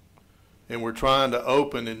 And we're trying to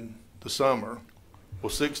open in the summer.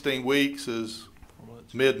 Well, 16 weeks is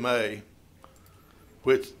mid-May,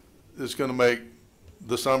 which is going to make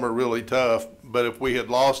the summer really tough. But if we had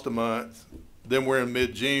lost a month, then we're in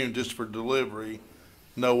mid-June just for delivery.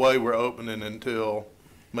 No way we're opening until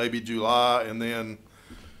maybe July, and then,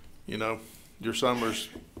 you know, your summer's,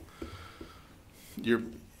 you're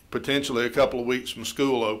potentially a couple of weeks from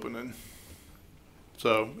school opening.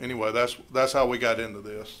 So anyway, that's how we got into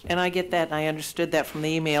this. And I get that, and I understood that from the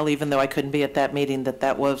email, even though I couldn't be at that meeting,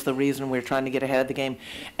 that was the reason we were trying to get ahead of the game.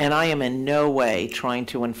 And I am in no way trying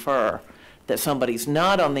to infer that somebody's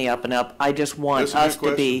not on the up and up. I just want us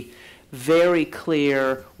to be very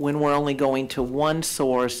clear when we're only going to one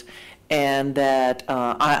source, and that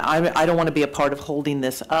I don't want to be a part of holding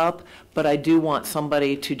this up, but I do want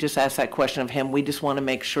somebody to just ask that question of him. We just want to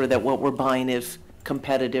make sure that what we're buying is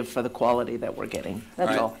competitive for the quality that we're getting.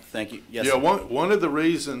 That's all. Thank you. Yes. Yeah, one of the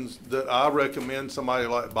reasons that I recommend somebody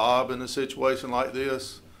like Bob in a situation like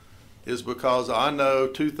this is because I know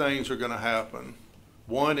two things are going to happen.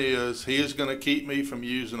 One is he is going to keep me from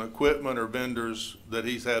using equipment or vendors that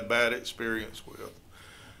he's had bad experience with.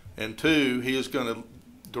 And two, he is going to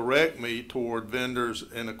direct me toward vendors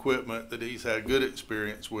and equipment that he's had good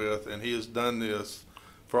experience with, and he has done this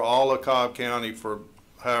for all of Cobb County for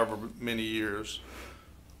however many years.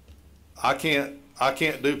 I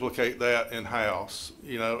can't duplicate that in-house,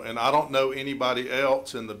 you know, and I don't know anybody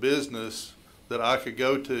else in the business that I could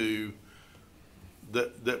go to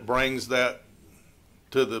that brings that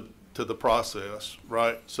to to the process,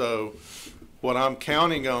 right? So what I'm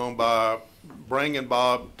counting on by bringing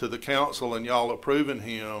Bob to the council and y'all approving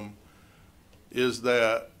him is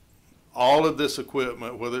that all of this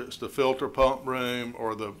equipment, whether it's the filter pump room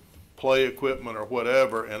or the play equipment or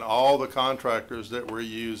whatever, and all the contractors that we're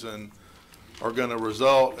using are going to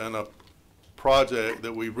result in a project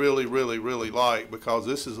that we really, really, really like, because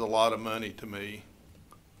this is a lot of money to me.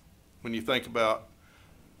 When you think about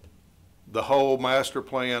the whole master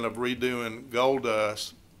plan of redoing Gold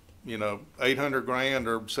Dust, you know, 800 grand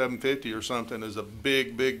or 750 or something is a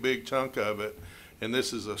big, big, big chunk of it. And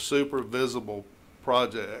this is a super visible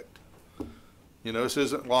project. You know, this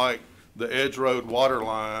isn't like the Edge Road water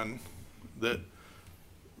line that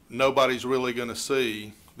nobody's really going to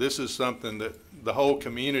see. This is something that the whole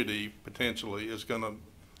community potentially is going to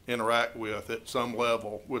interact with at some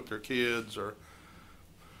level with their kids or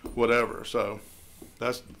whatever. So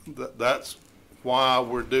that's why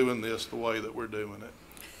we're doing this the way that we're doing it.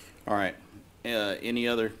 All right. Any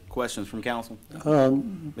other questions from council? Let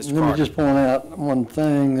me just point out one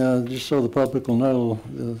thing, just so the public will know.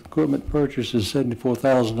 The equipment purchase is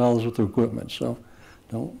 $74,000 worth of equipment, so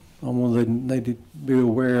they need to be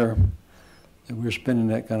aware that we're spending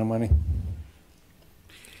that kind of money.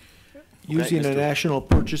 Using a national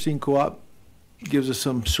purchasing co-op gives us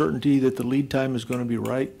some certainty that the lead time is going to be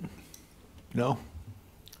right? No?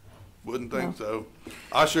 Wouldn't think so.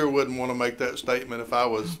 I sure wouldn't want to make that statement if I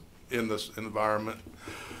was in this environment.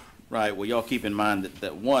 Right. Well, y'all keep in mind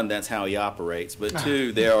that one, that's how he operates, but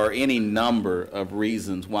two, there are any number of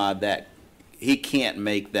reasons why he can't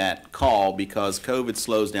make that call, because COVID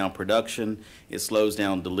slows down production, it slows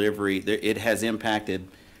down delivery. It has impacted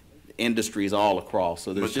industries all across.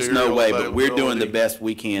 So there's just no way, but we're doing the best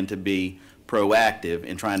we can to be proactive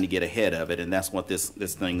in trying to get ahead of it, and that's what this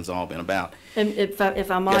thing's all been about. And if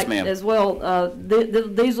I might, Yes, as well,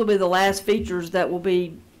 these will be the last features that will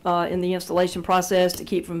be in the installation process to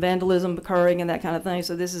keep from vandalism occurring and that kind of thing.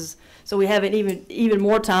 So we have even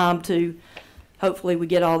more time to, hopefully we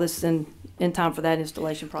get all this in time for that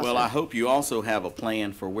installation process. Well, I hope you also have a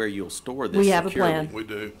plan for where you'll store this. We have securely. a plan. We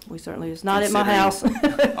do. We certainly do. It's not at my house.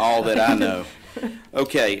 All that I know.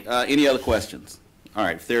 Okay, any other questions? All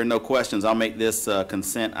right, if there are no questions, I'll make this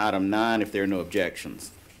consent item 9 if there are no objections.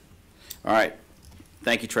 All right,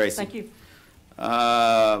 thank you, Tracy. Thank you.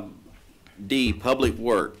 D, Public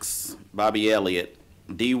Works, Bobby Elliott.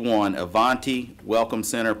 D1, Avanti Welcome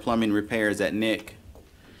Center Plumbing Repairs at Nick.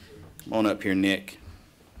 Come on up here, Nick.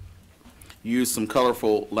 Use some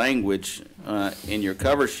colorful language in your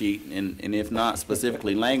cover sheet, and if not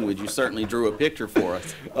specifically language, you certainly drew a picture for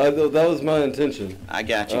us. That was my intention. I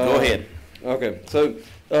got you. Go ahead. Okay, so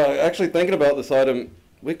actually thinking about this item,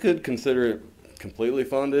 we could consider it completely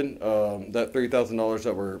funded. That $3,000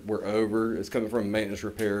 that we're over is coming from maintenance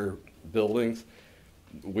repair buildings.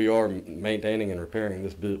 We are maintaining and repairing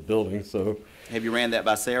this building, so. Have you ran that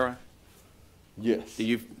by Sarah? Yes.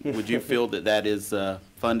 Would you feel that is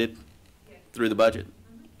funded through the budget?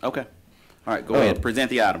 Okay. All right, go ahead. Present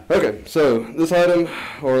the item. Okay, so this item,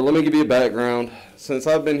 or let me give you a background. Since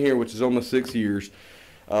I've been here, which is almost 6 years,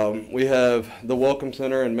 we have the Welcome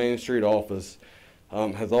Center and Main Street office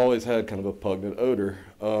has always had kind of a pungent odor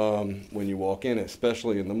when you walk in,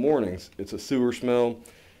 especially in the mornings. It's a sewer smell.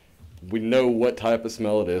 We know what type of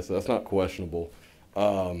smell it is, so that's not questionable.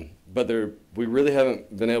 But we really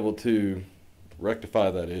haven't been able to rectify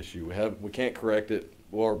that issue. We can't correct it,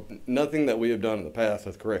 or nothing that we have done in the past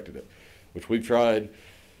has corrected it, which we've tried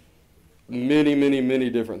many, many, many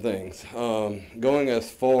different things. Going as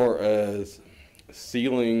far as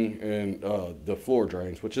sealing and the floor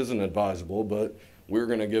drains, which isn't advisable, but we're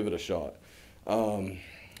going to give it a shot.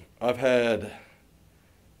 I've had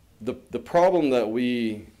the problem that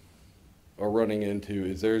we are running into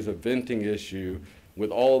is there's a venting issue with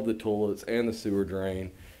all of the toilets and the sewer drain,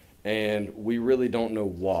 and we really don't know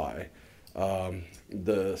why.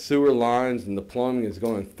 The sewer lines and the plumbing is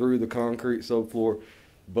going through the concrete subfloor,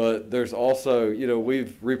 but there's also,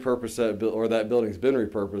 we've repurposed that building's been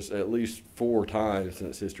repurposed at least 4 times in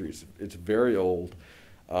its history. It's very old.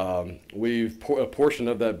 A portion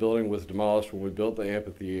of that building was demolished when we built the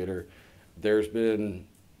amphitheater. There's been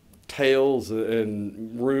tales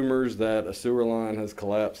and rumors that a sewer line has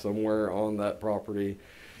collapsed somewhere on that property.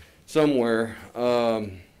 Somewhere,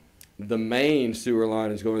 the main sewer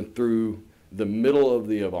line is going through the middle of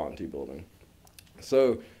the Avanti building.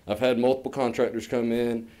 So I've had multiple contractors come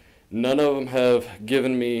in. None of them have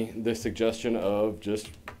given me the suggestion of just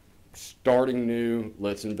starting new,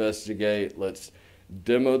 let's investigate, let's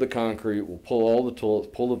demo the concrete, we'll pull all the toilets,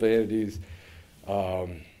 pull the vanities,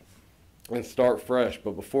 and start fresh.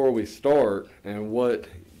 But before we start, and what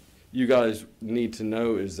you guys need to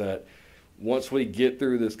know is that once we get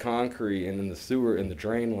through this concrete and in the sewer and the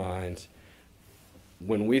drain lines,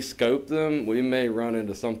 when we scope them, we may run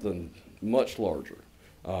into something much larger.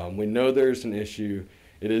 We know there's an issue.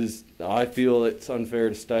 I feel it's unfair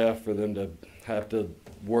to staff for them to have to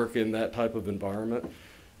work in that type of environment.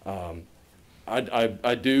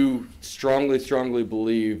 I do strongly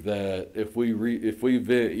believe that if we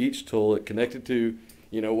vent each toilet connected to,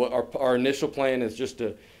 what our initial plan is just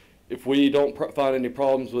to, if we don't find any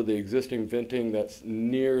problems with the existing venting that's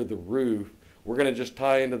near the roof, we're going to just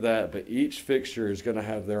tie into that, but each fixture is going to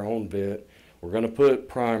have their own vent. We're going to put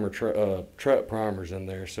trap primers in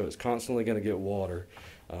there, so it's constantly going to get water.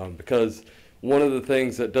 Because one of the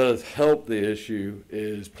things that does help the issue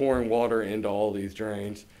is pouring water into all these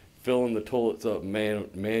drains, filling the toilets up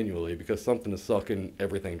manually, because something is sucking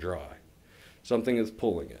everything dry. Something is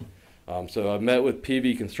pulling it. So I met with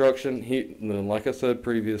PV Construction. Like I said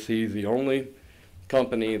previously, he's the only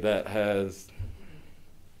company that has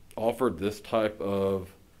offered this type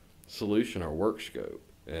of solution or work scope.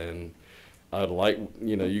 And I'd like,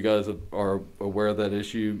 you guys are aware of that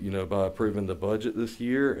issue, by approving the budget this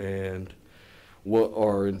year and what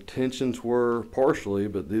our intentions were partially,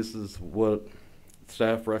 but this is what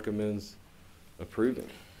staff recommends approving.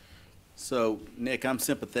 So, Nick, I'm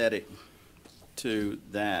sympathetic to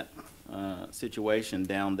that situation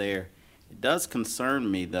down there. It does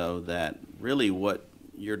concern me, though, that really what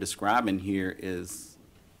you're describing here is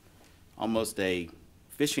almost a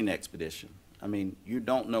fishing expedition. I mean, you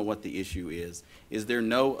don't know what the issue is. Is there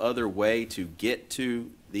no other way to get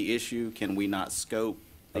to the issue? Can we not scope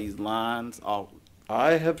these lines?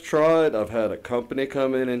 I have tried. I've had a company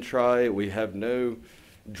come in and try it. We have no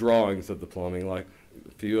drawings of the plumbing like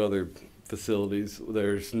a few other facilities.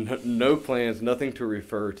 There's no plans, nothing to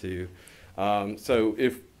refer to. So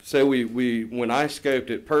when I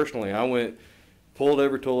scoped it personally, I went, pulled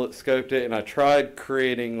every toilet, scoped it, and I tried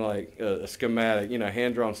creating like a schematic,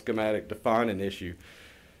 hand-drawn schematic to find an issue.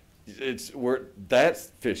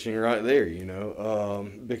 That's fishing right there,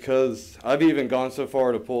 because I've even gone so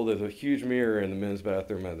far to pull, there's a huge mirror in the men's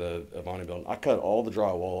bathroom at the Avani building. I cut all the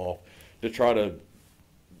drywall off to try to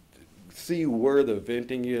see where the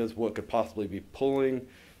venting is, what could possibly be pulling.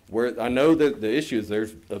 Where I know that the issue is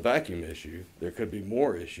there's a vacuum issue. There could be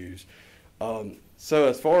more issues. So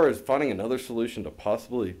as far as finding another solution to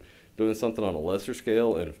possibly doing something on a lesser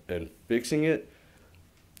scale and fixing it,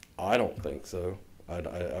 I don't think so.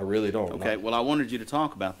 I really don't. Okay, well, I wanted you to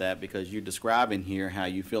talk about that because you're describing here how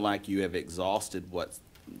you feel like you have exhausted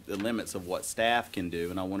the limits of what staff can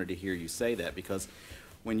do, and I wanted to hear you say that because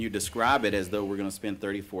when you describe it as though we're going to spend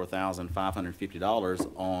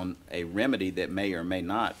 $34,550 on a remedy that may or may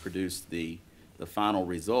not produce the final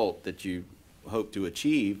result that you hope to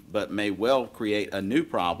achieve, but may well create a new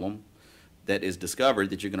problem that is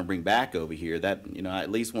discovered that you're going to bring back over here, that, I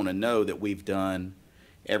at least want to know that we've done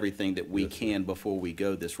everything that we can before we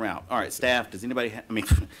go this route. All right, staff, does anybody,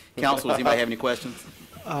 council, does anybody have any questions?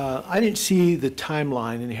 I didn't see the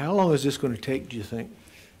timeline, and how long is this going to take, do you think?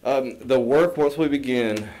 The work, once we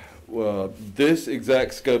begin, this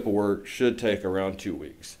exact scope of work should take around 2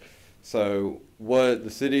 weeks. So what the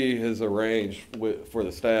city has arranged for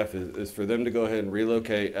the staff is for them to go ahead and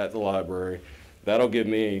relocate at the library. That'll give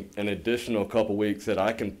me an additional couple weeks that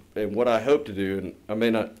I can, and what I hope to do, and I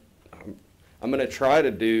may not, I'm going to try to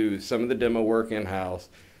do some of the demo work in-house.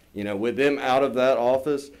 With them out of that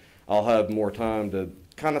office, I'll have more time to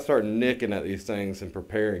kind of start nicking at these things and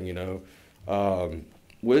preparing,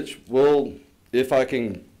 which will, if I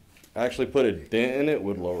can actually put a dent in it,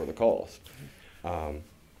 would lower the cost.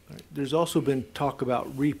 There's also been talk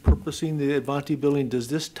about repurposing the Avanti building. Does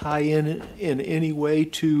this tie in any way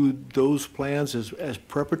to those plans as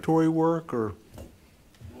preparatory work, or?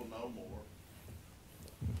 We'll know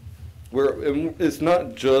more. It's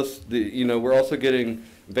not just we're also getting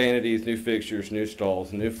vanities, new fixtures, new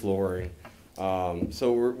stalls, new flooring.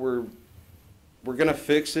 So we're going to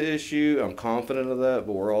fix the issue. I'm confident of that,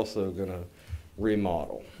 but we're also going to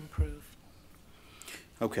remodel. Improve.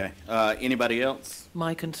 Okay. Anybody else?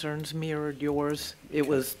 My concerns mirrored yours. It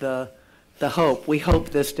was the hope. We hope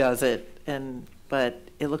this does it, but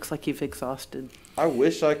it looks like you've exhausted. I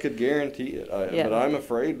wish I could guarantee it, Yeah. but I'm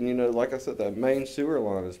afraid, like I said, that main sewer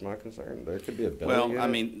line is my concern. There could be a belly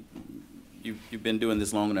unit. You've been doing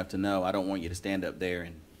this long enough to know I don't want you to stand up there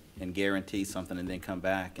and guarantee something and then come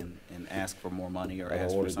back and ask for more money or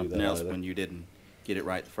ask for something else when you didn't get it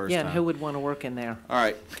right the first time. Yeah, and who would want to work in there? All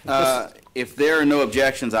right. If there are no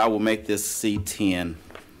objections, I will make this C10.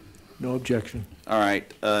 No objection. All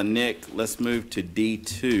right. Nick, let's move to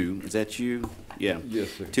D2. Is that you? Yeah.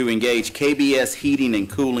 Yes, sir. To engage KBS Heating and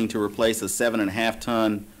Cooling to replace a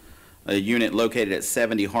 7.5-ton unit located at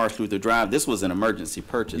 70 Harsh Luther Drive. This was an emergency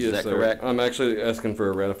purchase, is that sir. correct? I'm actually asking for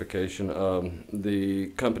a ratification. The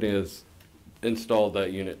company has installed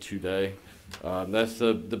that unit today. That's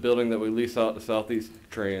the building that we lease out to Southeast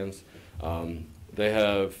Trans. They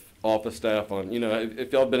have office staff on,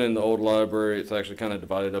 if y'all been in the old library, it's actually kind of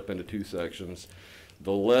divided up into two sections.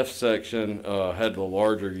 The left section had the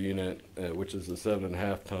larger unit, which is the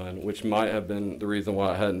 7.5-ton, which might have been the reason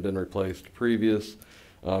why it hadn't been replaced previous,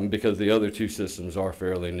 because the other two systems are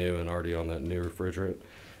fairly new and already on that new refrigerant.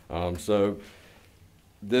 So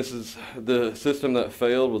this is the system that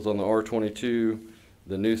failed was on the R22.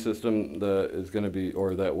 The new system that is going to be,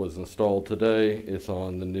 or that was installed today, it's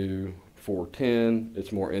on the new 410.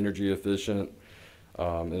 It's more energy efficient,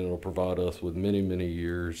 and it'll provide us with many, many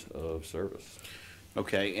years of service.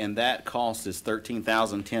 Okay, and that cost is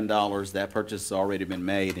 $13,010. That purchase has already been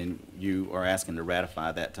made, and you are asking to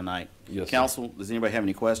ratify that tonight. Yes, sir. Council, does anybody have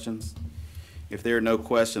any questions? If there are no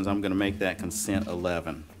questions, I'm going to make that consent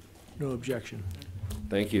 11. No objection.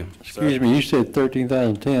 Thank you. Excuse me, you said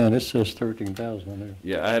 13,010, it says 13,000 on there.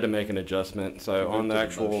 Yeah, I had to make an adjustment. So on the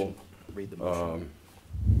actual, Read the motion.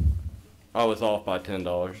 I was off by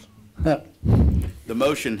 $10. The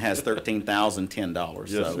motion has $13,010.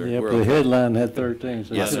 Yes, so sir. Yeah, we're but the okay. headline had 13,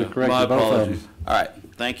 so you Yes, should sir. have corrected My both of apologies. them. All right,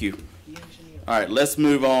 thank you. All right, let's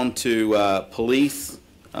move on to police.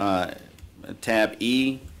 Tab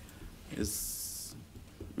E is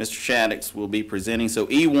Mr. Shaddix will be presenting. So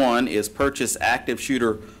E1 is purchase active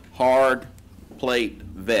shooter hard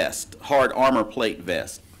armor plate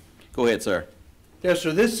vest. Go ahead, sir. Yes,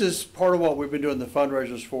 sir. This is part of what we've been doing the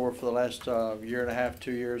fundraisers for the last year and a half,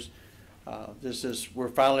 2 years. We're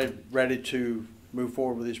finally ready to move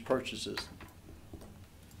forward with these purchases.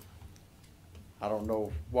 I don't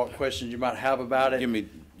know what questions you might have about it. Give me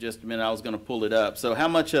just a minute. I was going to pull it up. So how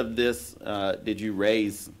much of this did you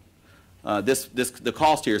raise? The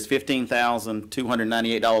cost here is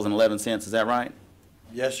 $15,298.11. Is that right?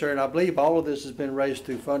 Yes, sir. And I believe all of this has been raised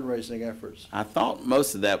through fundraising efforts. I thought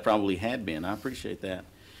most of that probably had been. I appreciate that.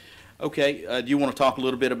 Okay, do you want to talk a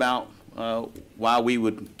little bit about why we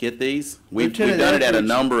would get these? We've done it at a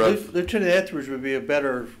number of... Lieutenant Etheridge would be a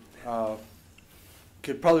better,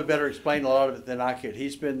 could probably better explain a lot of it than I could.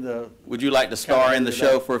 He's been the... Would you like to star in the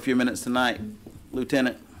show for a few minutes tonight,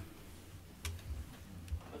 Lieutenant?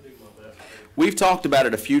 We've talked about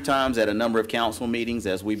it a few times at a number of council meetings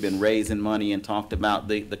as we've been raising money and talked about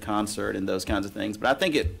the concert and those kinds of things. But I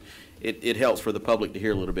think it helps for the public to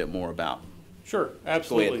hear a little bit more about. Sure,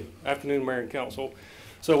 absolutely. Afternoon, Mayor and Council.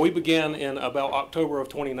 So we began in about October of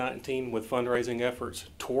 2019 with fundraising efforts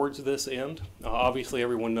towards this end. Obviously,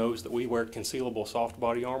 everyone knows that we wear concealable soft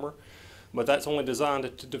body armor, but that's only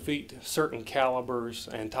designed to defeat certain calibers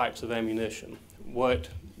and types of ammunition. What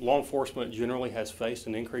law enforcement generally has faced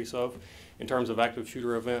an increase of in terms of active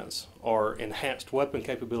shooter events are enhanced weapon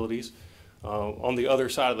capabilities on the other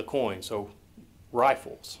side of the coin, so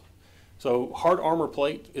rifles. So hard armor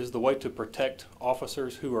plate is the way to protect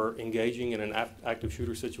officers who are engaging in an active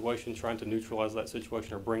shooter situation, trying to neutralize that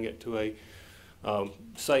situation or bring it to a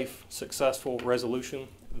safe, successful resolution.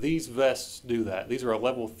 These vests do that. These are a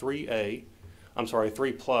level 3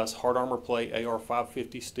 plus hard armor plate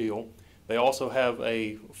AR-550 steel. They also have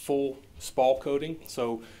a full spall coating,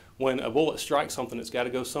 so when a bullet strikes something, it's got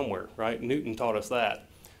to go somewhere, right? Newton taught us that.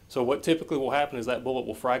 So what typically will happen is that bullet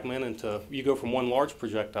will fragment into, you go from one large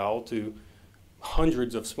projectile to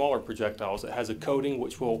hundreds of smaller projectiles. It has a coating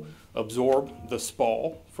which will absorb the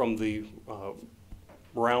spall from the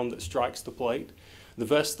round that strikes the plate. The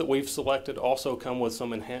vests that we've selected also come with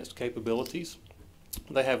some enhanced capabilities.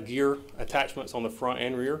 They have gear attachments on the front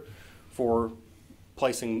and rear for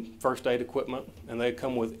placing first aid equipment, and they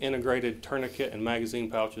come with integrated tourniquet and magazine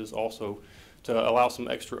pouches also to allow some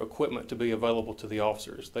extra equipment to be available to the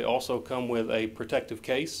officers. They also come with a protective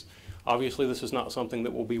case. Obviously, this is not something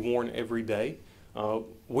that will be worn every day.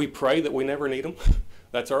 We pray that we never need them.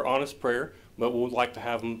 That's our honest prayer, but we would like to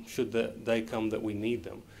have them should the day come that we need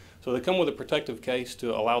them. So they come with a protective case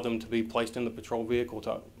to allow them to be placed in the patrol vehicle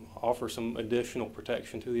to offer some additional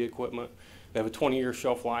protection to the equipment. They have a 20-year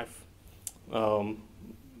shelf life.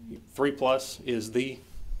 3 Plus is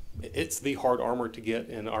it's the hard armor to get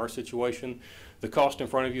in our situation. The cost in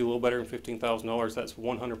front of you, a little better than $15,000. That's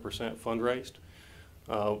 100% fundraised.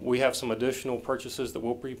 We have some additional purchases that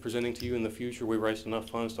we'll be presenting to you in the future. We raised enough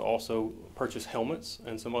funds to also purchase helmets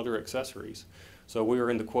and some other accessories. So we are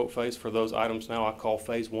in the quote phase for those items now. I call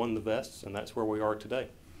phase 1 the vests, and that's where we are today.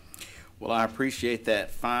 Well, I appreciate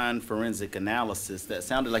that fine forensic analysis. That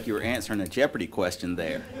sounded like you were answering a Jeopardy question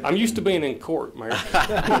there. I'm used to being in court, Mayor.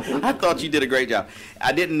 I thought you did a great job.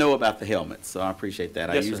 I didn't know about the helmets, so I appreciate that.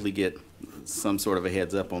 Yes, I sir. usually get some sort of a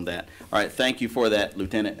heads up on that. All right, thank you for that,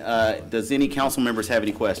 Lieutenant. Does any council members have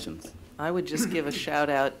any questions? I would just give a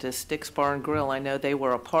shout out to Sticks Bar and Grill. I know they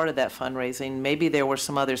were a part of that fundraising. Maybe there were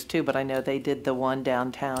some others too, but I know they did the one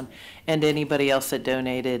downtown, and anybody else that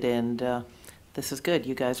donated. And this is good.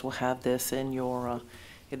 You guys will have this in your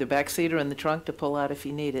either back seat or in the trunk to pull out if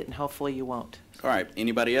you need it, and hopefully you won't. All right,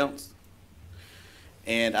 anybody else?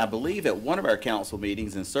 And I believe at one of our council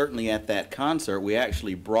meetings, and certainly at that concert, we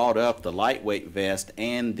actually brought up the lightweight vest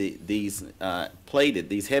and these plated,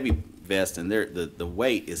 these heavy vests, and the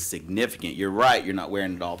weight is significant. You're right, you're not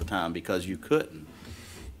wearing it all the time because you couldn't.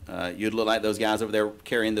 You'd look like those guys over there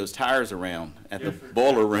carrying those tires around at the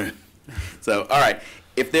boiler room. So, all right,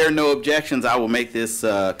 if there are no objections, I will make this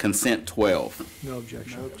consent 12. No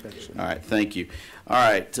objection. No objection. All right, thank you. All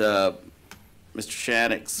right, Mr.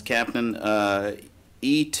 Shaddix, Captain,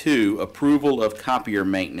 E2, approval of copier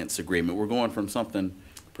maintenance agreement. We're going from something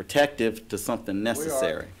protective to something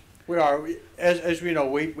necessary. We are. As we know,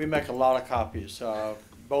 we make a lot of copies,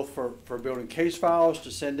 both for building case files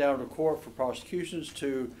to send down to court for prosecutions,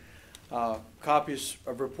 to copies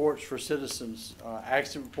of reports for citizens,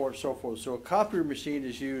 accident reports, so forth. So a copier machine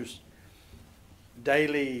is used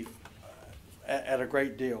daily at a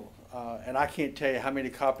great deal. And I can't tell you how many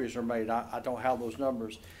copies are made. I don't have those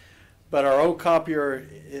numbers. But our old copier,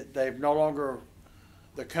 they've no longer,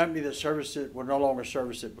 the company that serviced it will no longer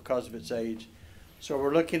service it because of its age. So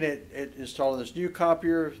we're looking at installing this new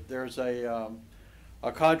copier. There's a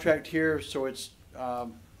contract here, so it's,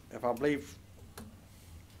 if I believe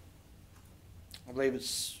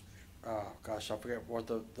it's, oh gosh, I forget what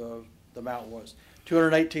the amount was.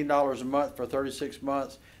 $218 a month for 36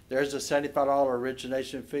 months. There's a $75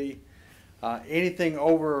 origination fee. Anything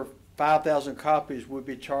over 5,000 copies would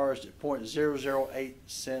be charged at 0.008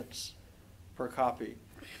 cents per copy.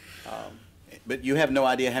 But you have no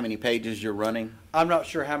idea how many pages you're running? I'm not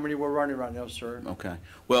sure how many we're running right now, sir. Okay.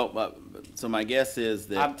 Well, so my guess is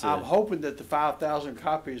that... I'm hoping that the 5,000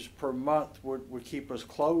 copies per month would keep us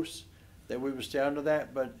close, that we would stay under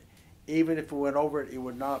that. But even if we went over it, it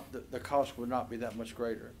would not. The cost would not be that much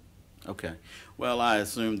greater. Okay. Well, I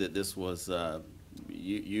assumed that this was...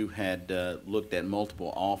 You had looked at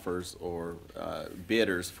multiple offers or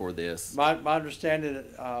bidders for this. My understanding,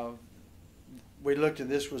 we looked at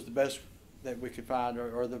this was the best that we could find,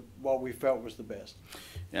 or what we felt was the best.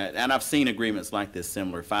 And I've seen agreements like this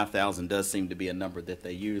similar. 5,000 does seem to be a number that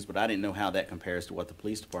they use, but I didn't know how that compares to what the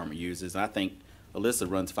police department uses. I think Alyssa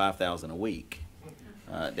runs 5,000 a week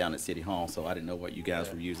down at City Hall, so I didn't know what you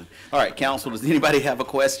guys were using. All right, council, does anybody have a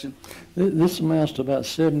question? This amounts to about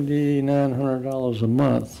 $7,900 a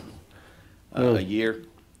month. A year?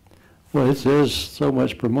 Well, it says so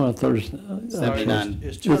much per month. 79.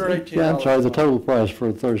 It's $218. Yeah, I'm sorry, the total price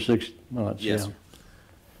for 36 months. Yes, yeah. sir.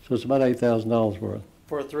 So it's about $8,000 worth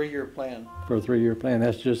For a 3-year plan. for a 3-year plan.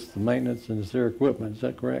 That's just the maintenance and it's their equipment. Is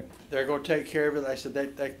that correct? They're going to take care of it. They said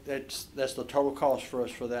that's the total cost for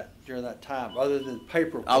us for that during that time, other than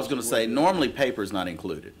paper. I was going to say, normally paper's not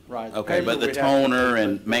included. Right. Okay, Paper but the we'd have to toner pay,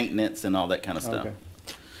 and but- maintenance and all that kind of stuff. Okay.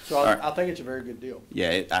 So All right. I think it's a very good deal.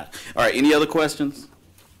 Yeah. All right, any other questions?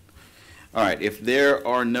 All right, if there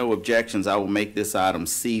are no objections, I will make this item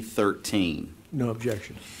C13. No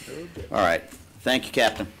objection. All right, thank you,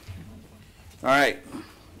 Captain. All right,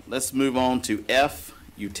 let's move on to F,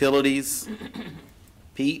 utilities.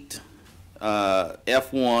 Pete,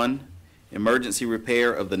 F1, emergency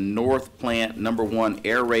repair of the North Plant #1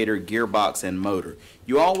 aerator, gearbox, and motor.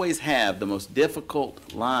 You always have the most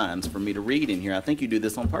difficult lines for me to read in here. I think you do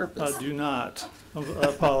this on purpose. I do not. I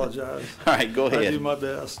apologize. All right, go ahead. I do my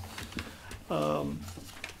best.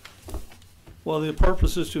 Well, the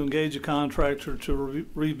purpose is to engage a contractor to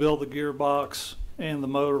rebuild the gearbox and the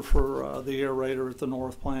motor for the aerator at the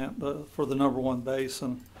North Plant for the #1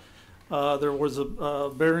 basin. There was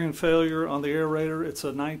a bearing failure on the aerator. It's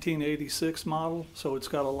a 1986 model, so it's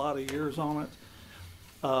got a lot of years on it.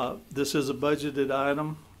 This is a budgeted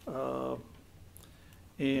item,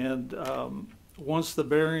 and once the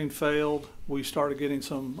bearing failed, we started getting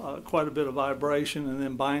some quite a bit of vibration and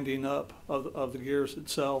then binding up of the gears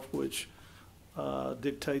itself, which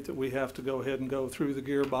dictate that we have to go ahead and go through the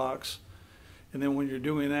gearbox. And then when you're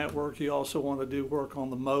doing that work, you also want to do work on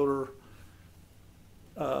the motor.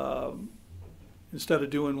 Instead of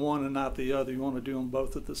doing one and not the other, you want to do them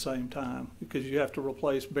both at the same time, because you have to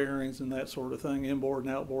replace bearings and that sort of thing, inboard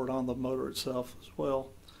and outboard on the motor itself as well.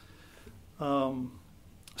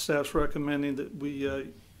 Staff's recommending that we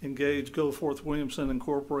engage Goforth Williamson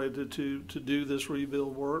Incorporated to do this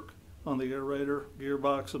rebuild work on the aerator,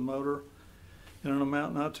 gearbox, and motor in an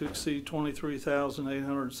amount not to exceed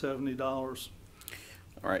 $23,870.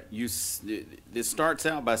 All right, this starts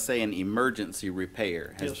out by saying emergency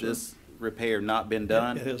repair. Has Yes, sir. this repair not been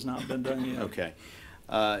done? It has not been done yet. Okay.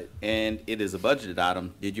 And it is a budgeted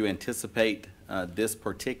item. Did you anticipate this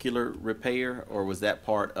particular repair, or was that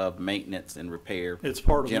part of maintenance and repair? It's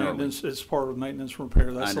part of generally? maintenance, it's part of maintenance and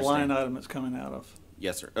repair. That's the line understand. item it's coming out of.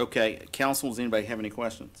 Yes, sir. Okay. Council, does anybody have any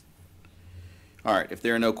questions? All right, if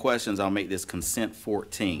there are no questions, I'll make this consent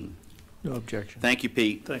 14. No objection. Thank you,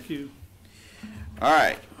 Pete. Thank you. All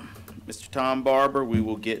right, Mr. Tom Barber, we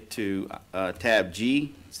will get to tab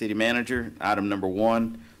G, City Manager, item number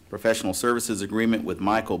 1, professional services agreement with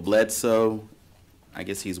Michael Bledsoe. I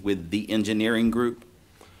guess he's with the engineering group.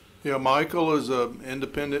 Yeah, Michael is an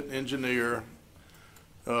independent engineer,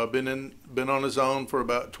 been on his own for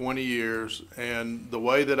about 20 years, and the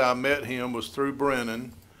way that I met him was through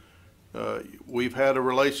Brennan. We've had a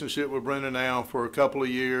relationship with Brennan now for a couple of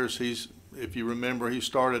years. If you remember, he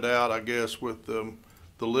started out, I guess, with the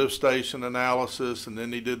lift station analysis, and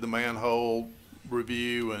then he did the manhole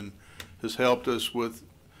review and has helped us with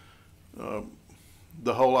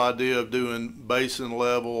the whole idea of doing basin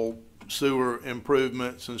level sewer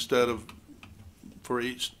improvements instead of for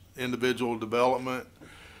each individual development.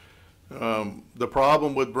 The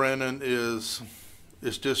problem with Brennan is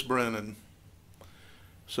it's just Brennan.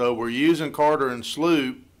 So we're using Carter and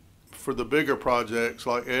Sloop for the bigger projects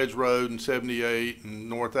like Edge Road and 78 and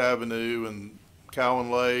North Avenue and Cowan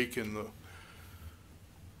Lake and the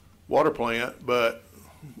water plant, but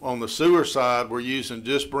on the sewer side, we're using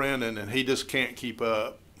just Brennan, and he just can't keep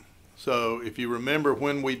up. So if you remember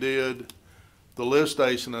when we did the lift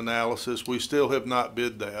station analysis, we still have not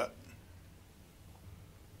bid that.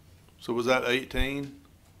 So was that 18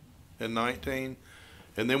 and 19?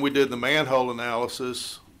 And then we did the manhole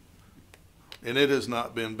analysis, and it has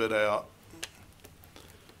not been bid out.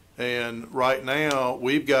 And right now,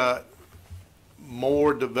 we've got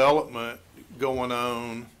more development going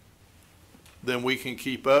on than we can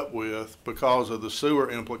keep up with because of the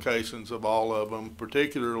sewer implications of all of them,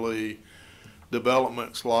 particularly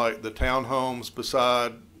developments like the townhomes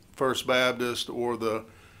beside First Baptist or the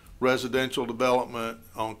residential development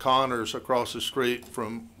on Connors across the street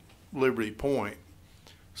from Liberty Point.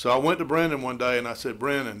 So I went to Brennan one day and I said,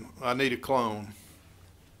 Brennan, I need a clone.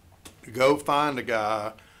 Go find a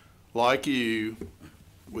guy like you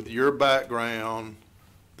with your background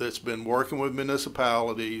that's been working with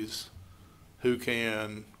municipalities who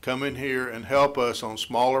can come in here and help us on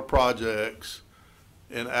smaller projects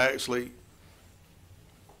and actually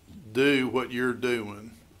do what you're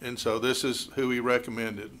doing. And so this is who he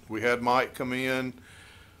recommended. We had Mike come in,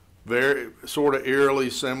 very sort of eerily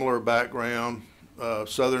similar background,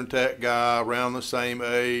 Southern Tech guy, around the same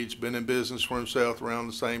age, been in business for himself around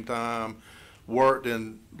the same time, worked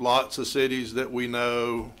in lots of cities that we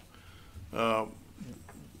know.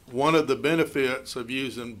 One of the benefits of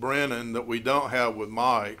using Brennan that we don't have with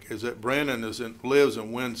Mike is that Brennan lives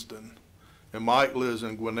in Winston, and Mike lives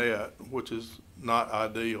in Gwinnett, which is not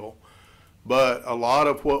ideal. But a lot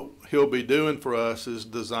of what he'll be doing for us is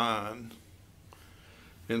design,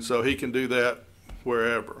 and so he can do that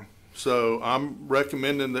wherever. So I'm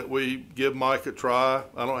recommending that we give Mike a try.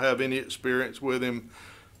 I don't have any experience with him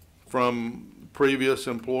from previous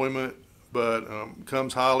employment, but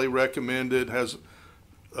comes highly recommended, has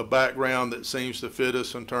a background that seems to fit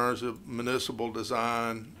us in terms of municipal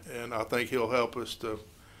design, and I think he'll help us to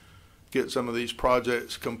get some of these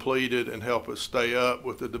projects completed and help us stay up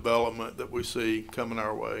with the development that we see coming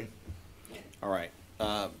our way. All right.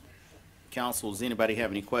 Council, does anybody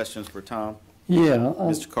have any questions for Tom? Yeah.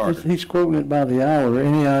 Mr. Carter. He's quoting it by the hour.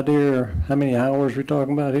 Any idea how many hours we're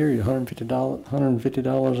talking about here?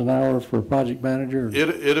 $150 an hour for a project manager?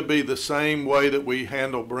 It'll be the same way that we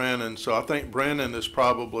handle Brennan. So I think Brennan is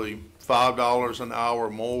probably $5 an hour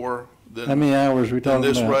more than how many hours are we talking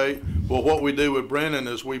this about? rate. Well, what we do with Brennan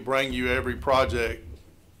is we bring you every project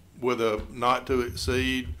with a not to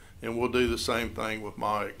exceed, and we'll do the same thing with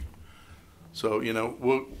Mike. So, you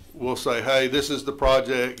know, we'll say, hey, this is the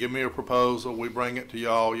project, give me a proposal, we bring it to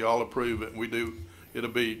y'all, y'all approve it, and we do, it'll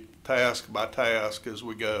be task by task as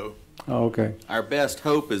we go. Oh, okay. Our best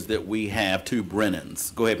hope is that we have 2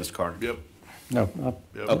 Brennans. Go ahead, Mr. Carter. Yep. No.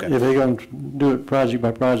 Yep. Okay. If they're going to do it project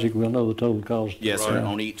by project, we'll know the total cost. Yes, sir,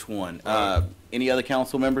 on each one. Any other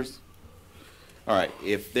council members? All right,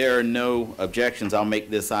 if there are no objections, I'll make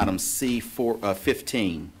this item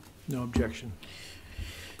C15. No objection.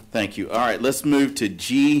 Thank you. All right, let's move to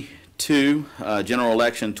G2, 2, general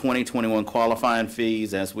election 2021 qualifying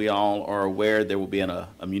fees. As we all are aware, there will be a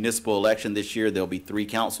municipal election this year. There'll be 3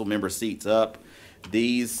 council member seats up.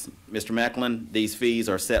 These, Mr. Mecklen, these fees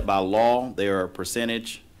are set by law. They are a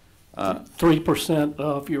percentage. 3%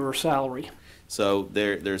 of your salary. So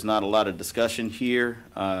there's not a lot of discussion here.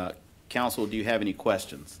 Council, do you have any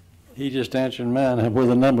questions? He just answered mine, where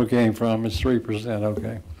the number came from. It's 3%,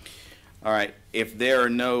 okay. All right, if there are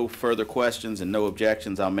no further questions and no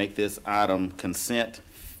objections, I'll make this item consent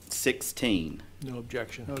 16. No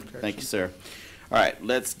objection. No objection. Thank you, sir. All right,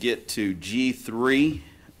 let's get to G3,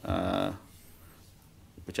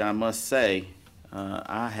 which I must say,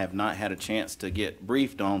 I have not had a chance to get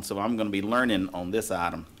briefed on, so I'm going to be learning on this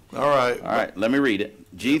item. All right. All right, let me read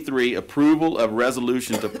it. G3, approval of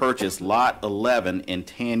resolution to purchase Lot 11 in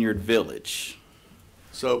Tanyard Village.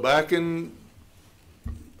 So back in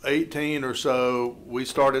 18 or so, we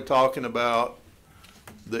started talking about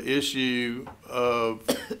the issue of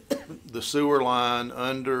the sewer line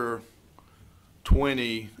under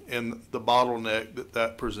 20 and the bottleneck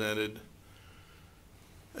that presented.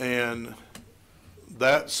 And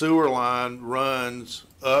that sewer line runs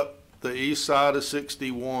up the east side of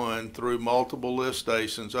 61 through multiple lift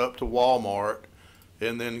stations up to Walmart,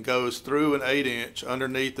 and then goes through an 8-inch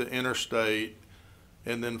underneath the interstate,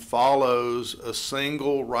 and then follows a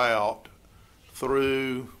single route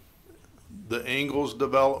through the Ingalls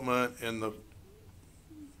development and the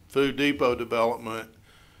Food Depot development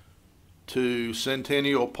to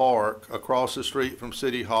Centennial Park across the street from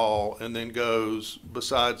City Hall, and then goes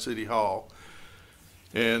beside City Hall.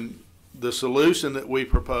 And the solution that we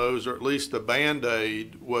proposed, or at least the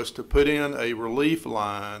Band-Aid, was to put in a relief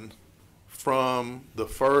line from the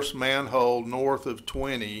first manhole north of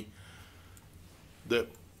 20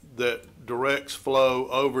 that directs flow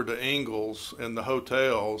over to Ingalls and the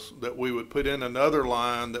hotels, that we would put in another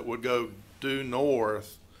line that would go due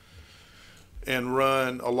north and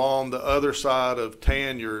run along the other side of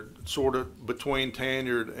Tanyard, sort of between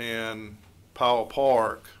Tanyard and Powell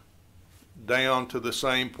Park, down to the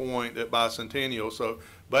same point at Bicentennial. So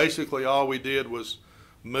basically all we did was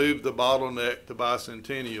move the bottleneck to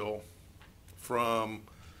Bicentennial from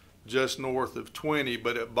just north of 20,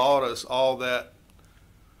 but it bought us all that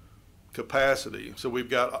capacity. So we've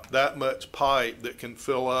got that much pipe that can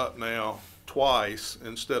fill up now twice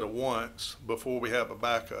instead of once before we have a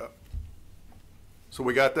backup. So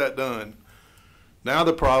we got that done. Now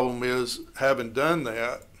the problem is, having done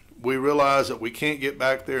that, we realize that we can't get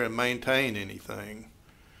back there and maintain anything.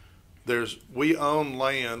 We own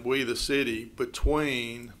land, we the city,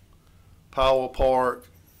 between Powell Park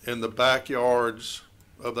and the backyards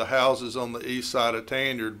of the houses on the east side of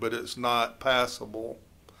Tanyard, but it's not passable,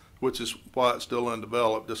 which is why it's still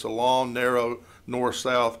undeveloped. It's a long, narrow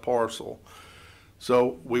north-south parcel.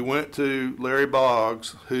 So we went to Larry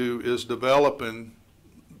Boggs, who is developing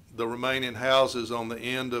the remaining houses on the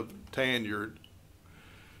end of Tanyard,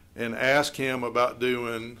 and asked him about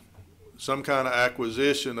doing some kind of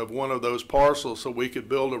acquisition of one of those parcels so we could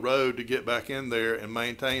build a road to get back in there and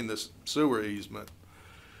maintain this sewer easement.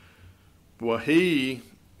 Well, he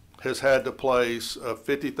has had to place a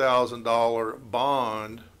 $50,000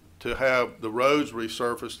 bond to have the roads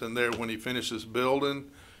resurfaced in there when he finishes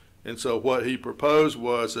building. And so what he proposed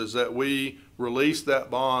is that we release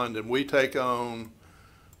that bond and we take on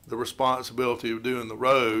the responsibility of doing the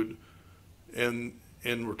road, and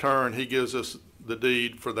in return he gives us the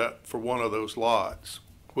deed for one of those lots,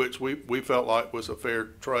 which we felt like was a fair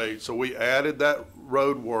trade. So we added that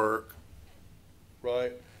road work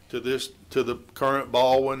right to the current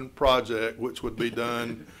Baldwin project, which would be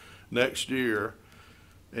done next year.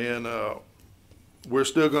 And we're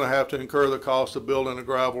still going to have to incur the cost of building a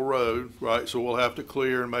gravel road, right? So we'll have to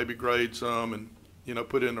clear and maybe grade some and,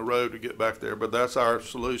 put in the road to get back there. But that's our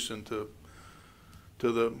solution to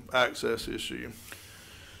the access issue.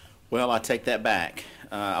 Well, I take that back.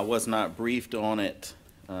 I was not briefed on it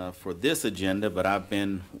for this agenda, but I've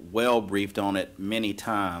been well briefed on it many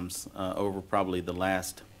times over probably the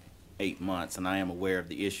last 8 months, and I am aware of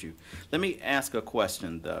the issue. Let me ask a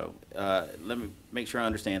question, though. Let me make sure I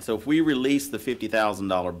understand. So if we release the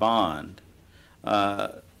 $50,000 bond,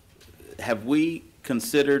 have we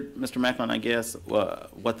considered, Mr. Mecklen, I guess,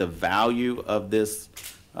 what the value of this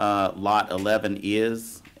Lot 11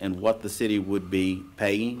 is and what the city would be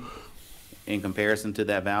paying in comparison to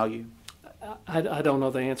that value? I don't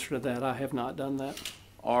know the answer to that. I have not done that.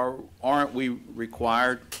 Aren't we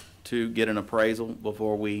required to get an appraisal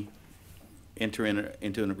before we enter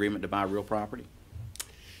into an agreement to buy real property?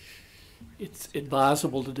 It's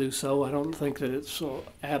advisable to do so. I don't think that it's an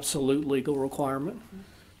absolute legal requirement.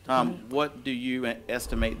 What do you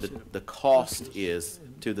estimate the cost is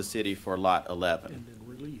to the city for lot 11? And then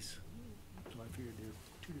release. So I figured they're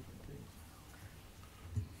two different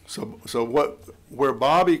things. So where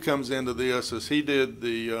Bobby comes into this is he did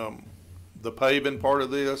the paving part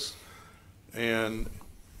of this. And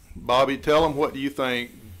Bobby, tell them what do you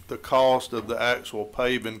think the cost of the actual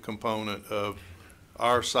paving component of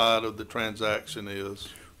our side of the transaction is?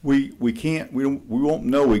 We won't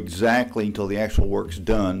know exactly until the actual work's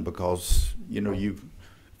done, because,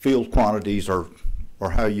 field quantities are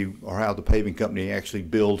how the paving company actually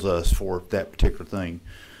bills us for that particular thing.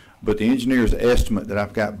 But the engineer's estimate that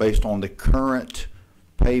I've got based on the current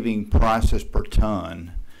paving prices per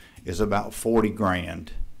ton is about 40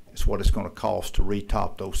 grand. It's what it's going to cost to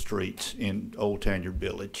retop those streets in Old Tanyard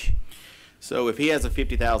Village. So if he has a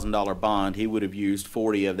 $50,000 bond, he would have used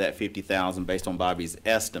 40 of that 50,000 based on Bobby's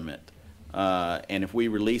estimate. And if we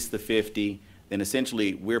release the 50, then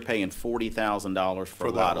essentially we're paying $40,000 for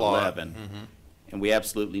lot 11. Mm-hmm. And we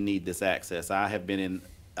absolutely need this access. I have been in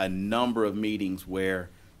a number of meetings where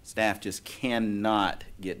staff just cannot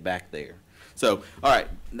get back there. So, all right,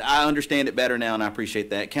 I understand it better now, and I appreciate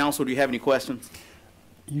that. Council, do you have any questions?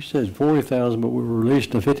 You said 40,000, but we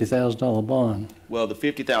released a $50,000 bond. Well, the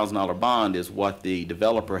 $50,000 bond is what the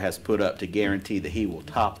developer has put up to guarantee that he will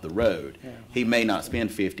top the road. Yeah. He may not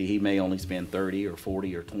spend 50, he may only spend 30 or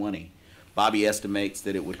 40 or 20. Bobby estimates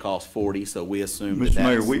that it would cost 40, so we assume that Mr.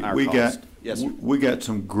 that's Mayor, our we cost. got, Yes, sir. we got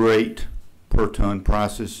some great per ton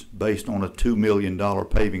prices based on a $2 million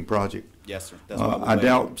paving project. Yes, sir. That's what we're I waiting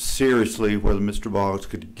doubt seriously whether Mr. Boggs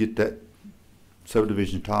could get that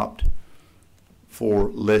subdivision topped for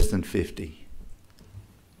less than 50.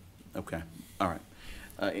 Okay, all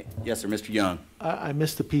right. Yes, sir, Mr. Young. I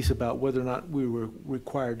missed the piece about whether or not we were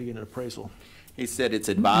required to get an appraisal. He said it's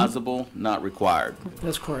advisable, not required.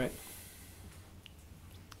 That's correct.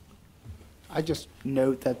 I just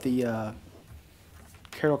note that the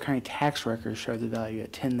Carroll County tax records show the value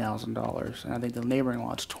at $10,000, and I think the neighboring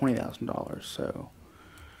lot's $20,000. So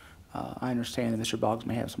I understand that Mr. Boggs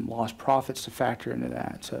may have some lost profits to factor into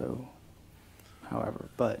that. So, however,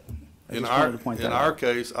 but I In just wanted to point that our out.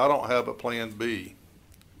 case, I don't have a plan B.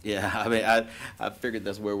 Yeah, I mean, I figured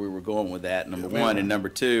that's where we were going with that, number Yeah. one. And number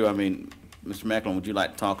two, I mean, Mr. Mecklin, would you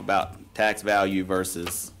like to talk about tax value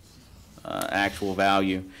versus actual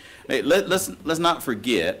value? Hey, let's not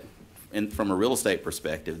forget, from a real estate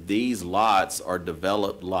perspective, these lots are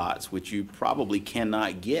developed lots, which you probably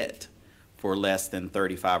cannot get for less than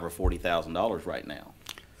 $35,000 or $40,000 right now.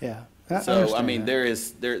 Yeah. So, I mean,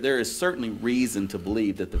 that. there is certainly reason to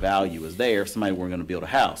believe that the value is there if somebody were going to build a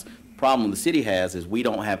house. The problem the city has is we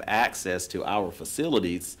don't have access to our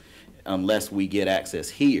facilities unless we get access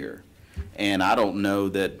here. And I don't know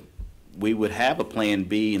that we would have a plan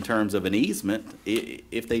B in terms of an easement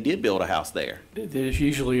if they did build a house there. There's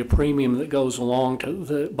usually a premium that goes along to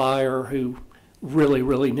the buyer who really,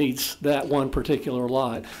 really needs that one particular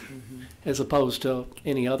lot, as opposed to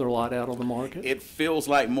any other lot out on the market. It feels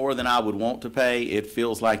like more than I would want to pay. It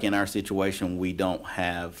feels like in our situation we don't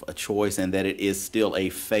have a choice and that it is still a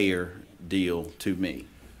fair deal to me.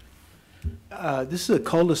 This is a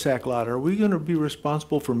cul-de-sac lot. Are we going to be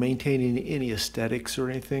responsible for maintaining any aesthetics or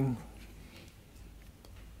anything?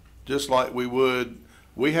 Just like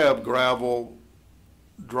we have gravel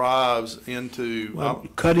drives into. Well,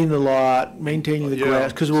 cutting the lot, maintaining the Yeah.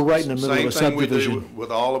 grass, because we're right in the middle of a Same thing we do subdivision.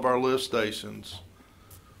 with all of our lift stations.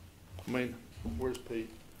 I mean, where's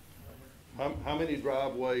Pete? How many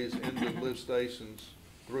driveways into lift stations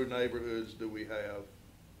through neighborhoods do we have?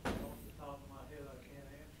 Off the top of my head, I can't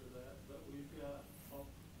answer that, but we've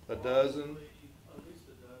got. A dozen? At least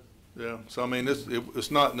a dozen. Yeah, so I mean,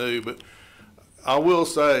 it's not new, but I will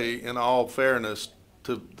say, in all fairness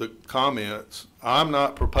to the comments, I'm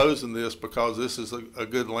not proposing this because this is a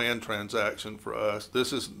good land transaction for us.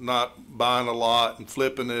 This is not buying a lot and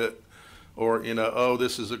flipping it or, oh,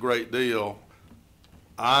 this is a great deal.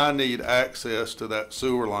 I need access to that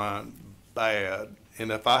sewer line bad.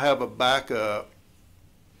 And if I have a backup,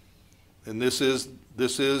 and this is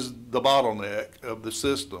the bottleneck of the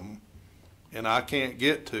system, and I can't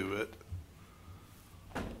get to it,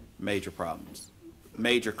 Major problems,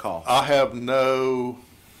 major costs. I have no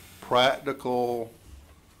practical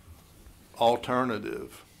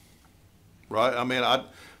alternative, right? I mean,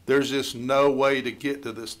 there's just no way to get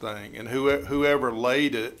to this thing, and whoever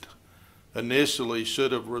laid it initially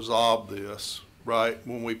should have resolved this, right?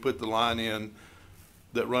 When we put the line in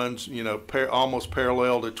that runs, almost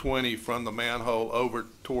parallel to 20 from the manhole over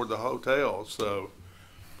toward the hotel. So,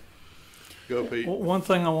 go Pete. One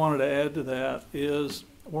thing I wanted to add to that is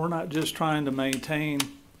we're not just trying to maintain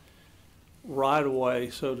right-of-way,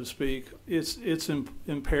 so to speak, it's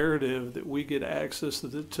imperative that we get access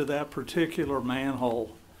to that particular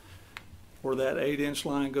manhole where that 8-inch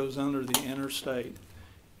line goes under the interstate.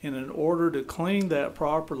 And in order to clean that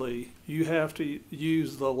properly, you have to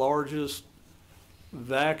use the largest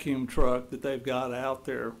vacuum truck that they've got out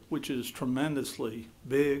there, which is tremendously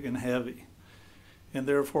big and heavy. And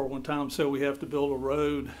therefore, when Tom said we have to build a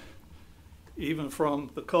road even from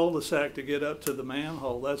the cul-de-sac to get up to the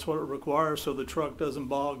manhole, that's what it requires so the truck doesn't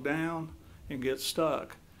bog down and get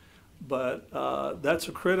stuck. But that's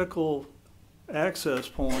a critical access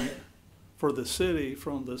point for the city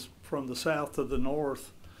from the south to the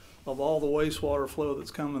north of all the wastewater flow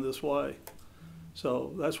that's coming this way.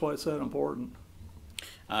 So that's why it's that important.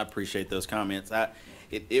 I appreciate those comments.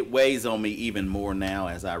 It weighs on me even more now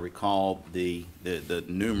as I recall the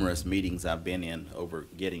numerous meetings I've been in over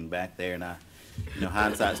getting back there. And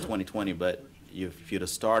hindsight's 20/20, but if you'd have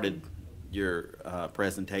started your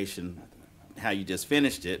presentation how you just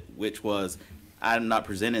finished it, which was, I'm not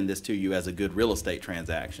presenting this to you as a good real estate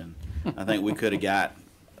transaction. I think we could have got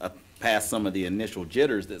past some of the initial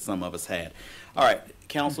jitters that some of us had. All right,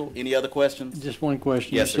 council, any other questions? Just one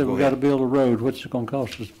question. Yes, you sir, said go we got to ahead. build a road. What's it going to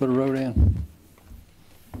cost us to put a road in?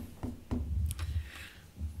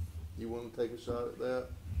 You want to take a shot at that?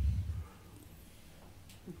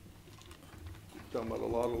 Talking about a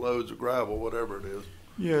lot of loads of gravel, whatever it is.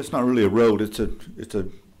 Yeah, it's not really a road. It's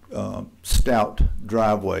a stout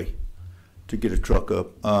driveway to get a truck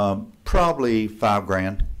up. Probably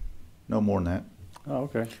 $5,000, no more than that. Oh,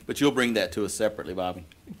 okay. But you'll bring that to us separately, Bobby.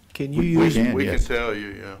 Can you use, We yes. can tell you,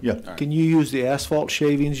 yeah. Yeah. right. can you use the asphalt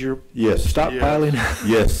shavings you're Yes. stockpiling?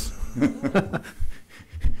 Yes.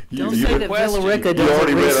 Don't say that question. Villa Rica You doesn't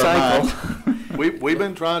already read our recycle. We've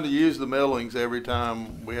been trying to use the millings every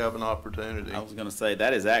time we have an opportunity. I was going to say,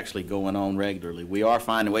 that is actually going on regularly. We are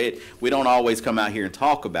finding a way. We don't always come out here and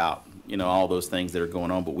talk about, all those things that are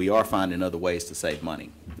going on, but we are finding other ways to save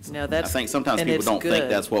money. No, that's, I think sometimes and people it's don't think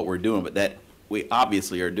good. that's what we're doing, but that we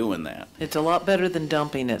obviously are doing that. It's a lot better than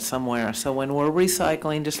dumping it somewhere. So when we're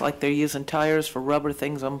recycling, just like they're using tires for rubber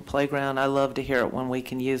things on the playground, I love to hear it when we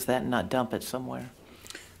can use that and not dump it somewhere.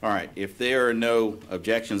 All right, if there are no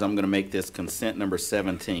objections, I'm going to make this consent number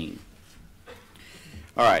 17.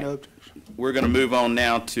 All right, No we're going to move on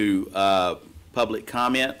now to public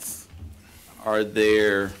comments. Are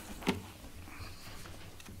there,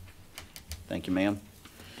 thank you, ma'am.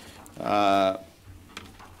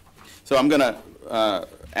 So I'm going to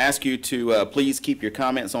ask you to please keep your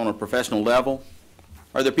comments on a professional level.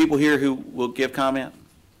 Are there people here who will give comment?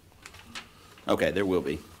 Okay, there will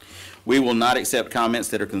be. We will not accept comments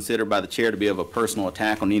that are considered by the chair to be of a personal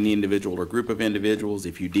attack on any individual or group of individuals.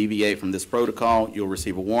 If you deviate from this protocol, you'll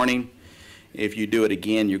receive a warning. If you do it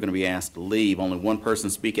again, you're going to be asked to leave. Only one person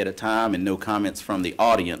speak at a time and no comments from the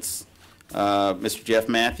audience. Mr. Jeff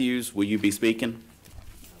Matthews, will you be speaking?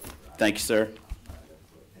 Thank you, sir.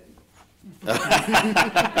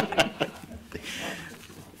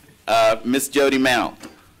 Ms. Jody Mount,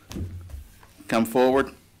 come forward.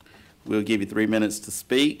 We'll give you 3 minutes to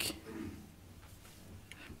speak.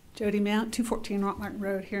 Jody Mount, 214 Rock Martin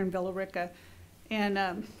Road here in Villa Rica. And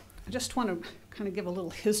I just want to kind of give a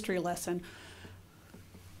little history lesson.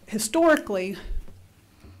 Historically,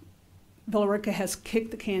 Villa Rica has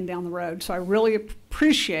kicked the can down the road. So I really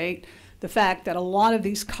appreciate the fact that a lot of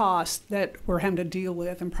these costs that we're having to deal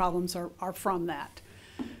with and problems are from that.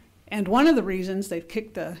 And one of the reasons they've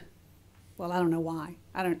kicked the, well, I don't know why.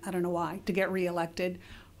 I don't know why, to get reelected.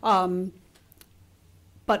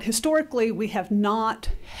 But historically, we have not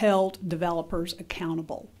held developers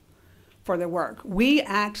accountable for their work. We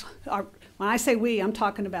act, when I say we, I'm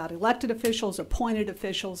talking about elected officials, appointed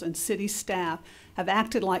officials, and city staff have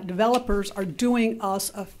acted like developers are doing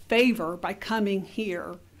us a favor by coming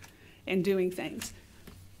here and doing things.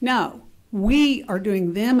 No, we are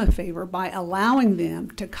doing them a favor by allowing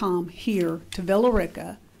them to come here to Villa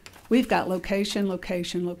Rica. We've got location,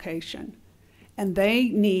 location, location, and they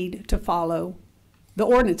need to follow the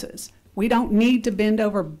ordinances. We don't need to bend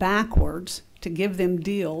over backwards to give them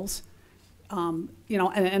deals. And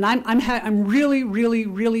I'm really, really,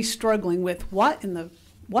 really struggling with what's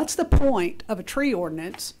the point of a tree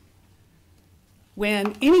ordinance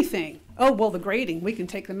when anything, oh, well, the grading, we can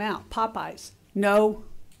take them out. Popeyes, no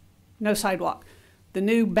sidewalk. The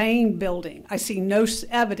new Bain building, I see no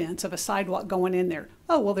evidence of a sidewalk going in there.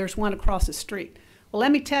 Oh, well, there's one across the street. Well,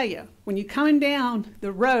 let me tell you, when you're coming down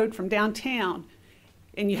the road from downtown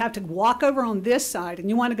and you have to walk over on this side and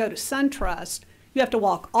you want to go to SunTrust, you have to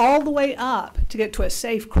walk all the way up to get to a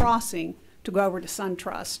safe crossing to go over to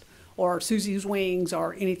SunTrust or Susie's Wings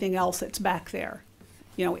or anything else that's back there.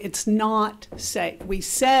 You know, it's not safe. We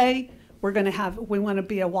say we want to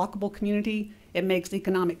be a walkable community. It makes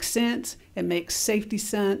economic sense. It makes safety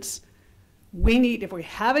sense. If we're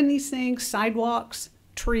having these things, sidewalks,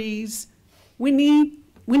 trees, we need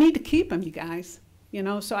to keep them, you guys. You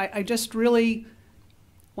know, so I just really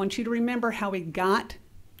want you to remember how we got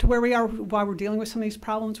to where we are, why we're dealing with some of these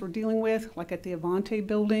problems we're dealing with, like at the Avante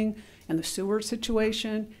building and the sewer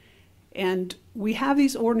situation. And we have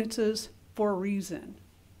these ordinances for a reason.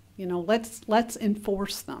 You know, let's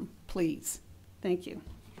enforce them, please. Thank you.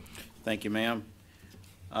 Thank you, ma'am.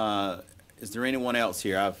 Is there anyone else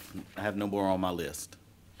here? I have no more on my list.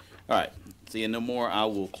 All right, seeing no more, I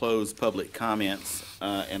will close public comments,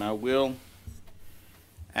 and I will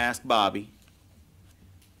ask Bobby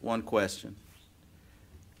one question.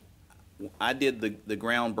 I did the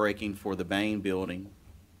groundbreaking for the Bain building,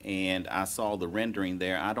 and I saw the rendering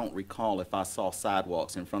there. I don't recall if I saw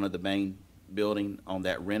sidewalks in front of the Bain building on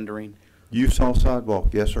that rendering. You saw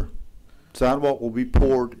sidewalk, yes, sir. Sidewalk will be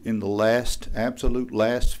poured in the absolute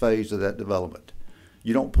last phase of that development.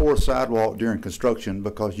 You don't pour a sidewalk during construction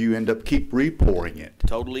because you end up keep re-pouring it.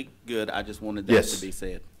 Totally good. I just wanted that to be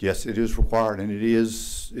said. Yes, it is required, and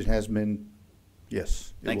it has been,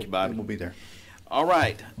 yes. Thank you, Bobby. It will be there. All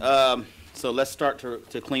right. So let's start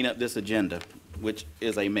to clean up this agenda, which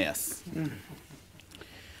is a mess.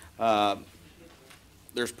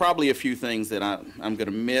 There's probably a few things that I'm going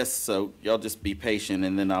to miss, so y'all just be patient,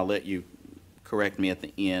 and then I'll let you correct me at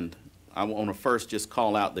the end. I want to first just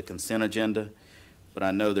call out the consent agenda, but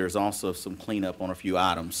I know there's also some cleanup on a few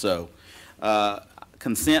items. So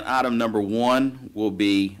consent item number 1 will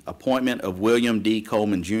be appointment of William D.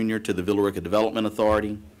 Coleman Jr. to the Villa Rica Development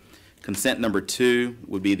Authority. Consent number 2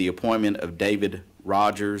 would be the appointment of David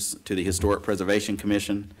Rogers to the Historic Preservation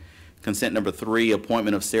Commission. Consent number 3,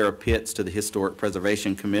 appointment of Sarah Pitts to the Historic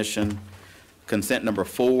Preservation Commission. Consent number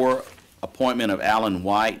 4, appointment of Alan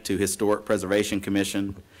White to Historic Preservation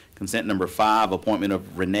Commission. Consent number 5, appointment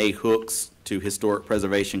of Renee Hooks to Historic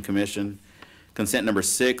Preservation Commission. Consent number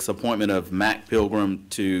 6, appointment of Mac Pilgrim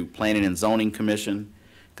to Planning and Zoning Commission.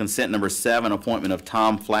 Consent number 7, appointment of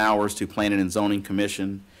Tom Flowers to Planning and Zoning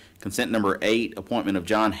Commission. Consent number 8, appointment of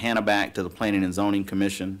John Hannaback to the Planning and Zoning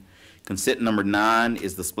Commission. Consent number 9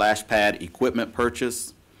 is the splash pad equipment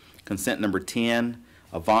purchase. Consent number 10,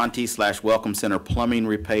 Avanti/Welcome Center plumbing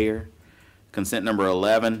repair. Consent number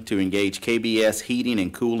 11, to engage KBS Heating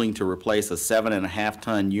and Cooling to replace a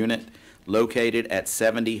 7.5-ton unit located at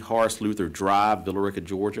 70 Horace Luther Drive, Villa Rica,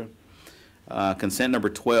 Georgia. Consent number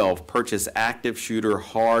 12, purchase active shooter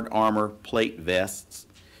hard armor plate vests.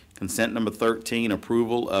 Consent number 13,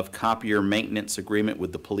 approval of copier maintenance agreement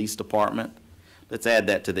with the police department. Let's add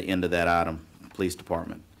that to the end of that item, police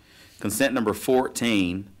department. Consent number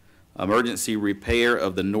 14, emergency repair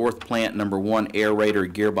of the North Plant number 1 aerator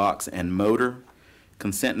gearbox and motor.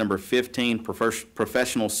 Consent number 15,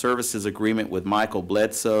 professional services agreement with Michael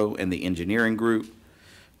Bledsoe and the engineering group.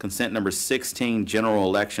 Consent number 16, general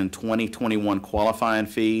election 2021 qualifying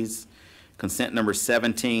fees. Consent number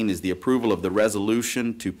 17 is the approval of the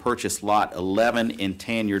resolution to purchase lot 11 in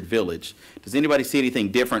Tanyard Village. Does anybody see anything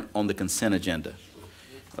different on the consent agenda?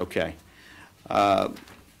 Okay.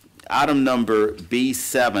 Item number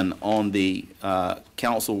B7 on the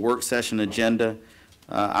council work session agenda,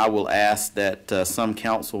 I will ask that some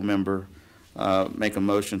council member make a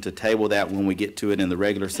motion to table that when we get to it in the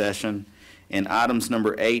regular session. And items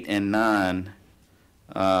number 8 and 9,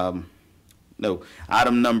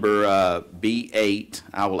 item number B8,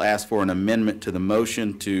 I will ask for an amendment to the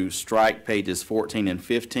motion to strike pages 14 and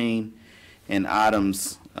 15. And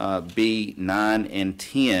items B9 and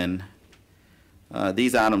 10,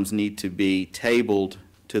 these items need to be tabled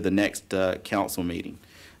to the next council meeting.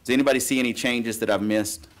 Does anybody see any changes that I've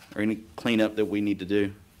missed or any cleanup that we need to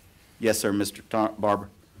do? Yes, sir, Mr. Barber.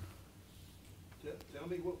 Tell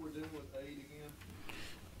me what we're doing with 8 again.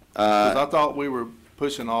 'Cause I thought we were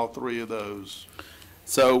pushing all 3 of those.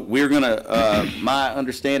 So we're going to, my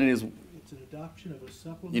understanding is. It's an adoption of a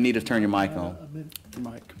supplement. You need to turn your mic on.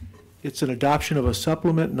 Mike. It's an adoption of a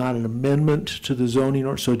supplement, not an amendment to the zoning,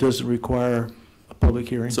 or so it doesn't require a public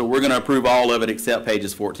hearing. So we're going to approve all of it except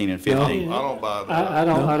pages 14 and 15. No, I don't buy that.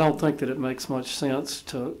 I don't think that it makes much sense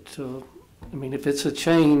to, I mean, if it's a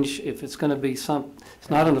change, if it's going to be it's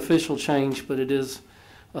not an official change, but it is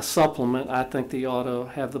a supplement, I think they ought to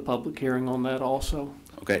have the public hearing on that also.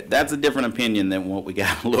 Okay, that's a different opinion than what we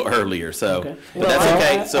got a little earlier, so, Okay. but Well, that's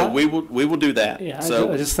okay, I- so we will do that. Yeah,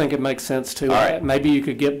 So, I just think it makes sense to, All right. maybe you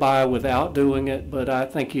could get by without doing it, but I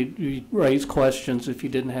think you'd raise questions if you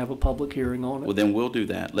didn't have a public hearing on well, it. then we'll do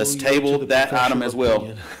that. Let's We'll yield to table the that item as well.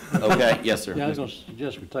 professional Okay, yes, sir. Yeah, I was gonna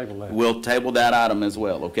suggest we table that. We'll table that item as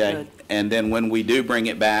well, okay? Good. And then when we do bring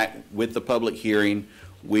it back with the public hearing,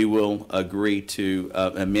 we will agree to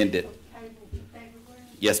amend it.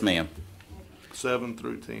 Yes, ma'am. 7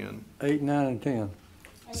 through 10. 8, 9, and 10.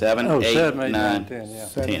 7, Oh, 8, 7, 8, 9, 9, and 10, yeah.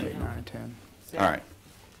 7, 10. 8, 9, and 10. All right.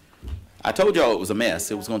 I told y'all it was a mess.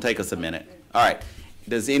 It was going to take us a minute. All right.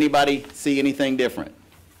 Does anybody see anything different?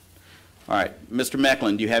 All right. Mr.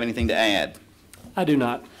 Mecklin, do you have anything to add? I do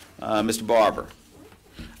not. Mr. Barber?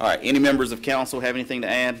 All right. Any members of council have anything to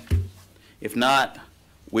add? If not,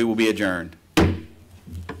 we will be adjourned.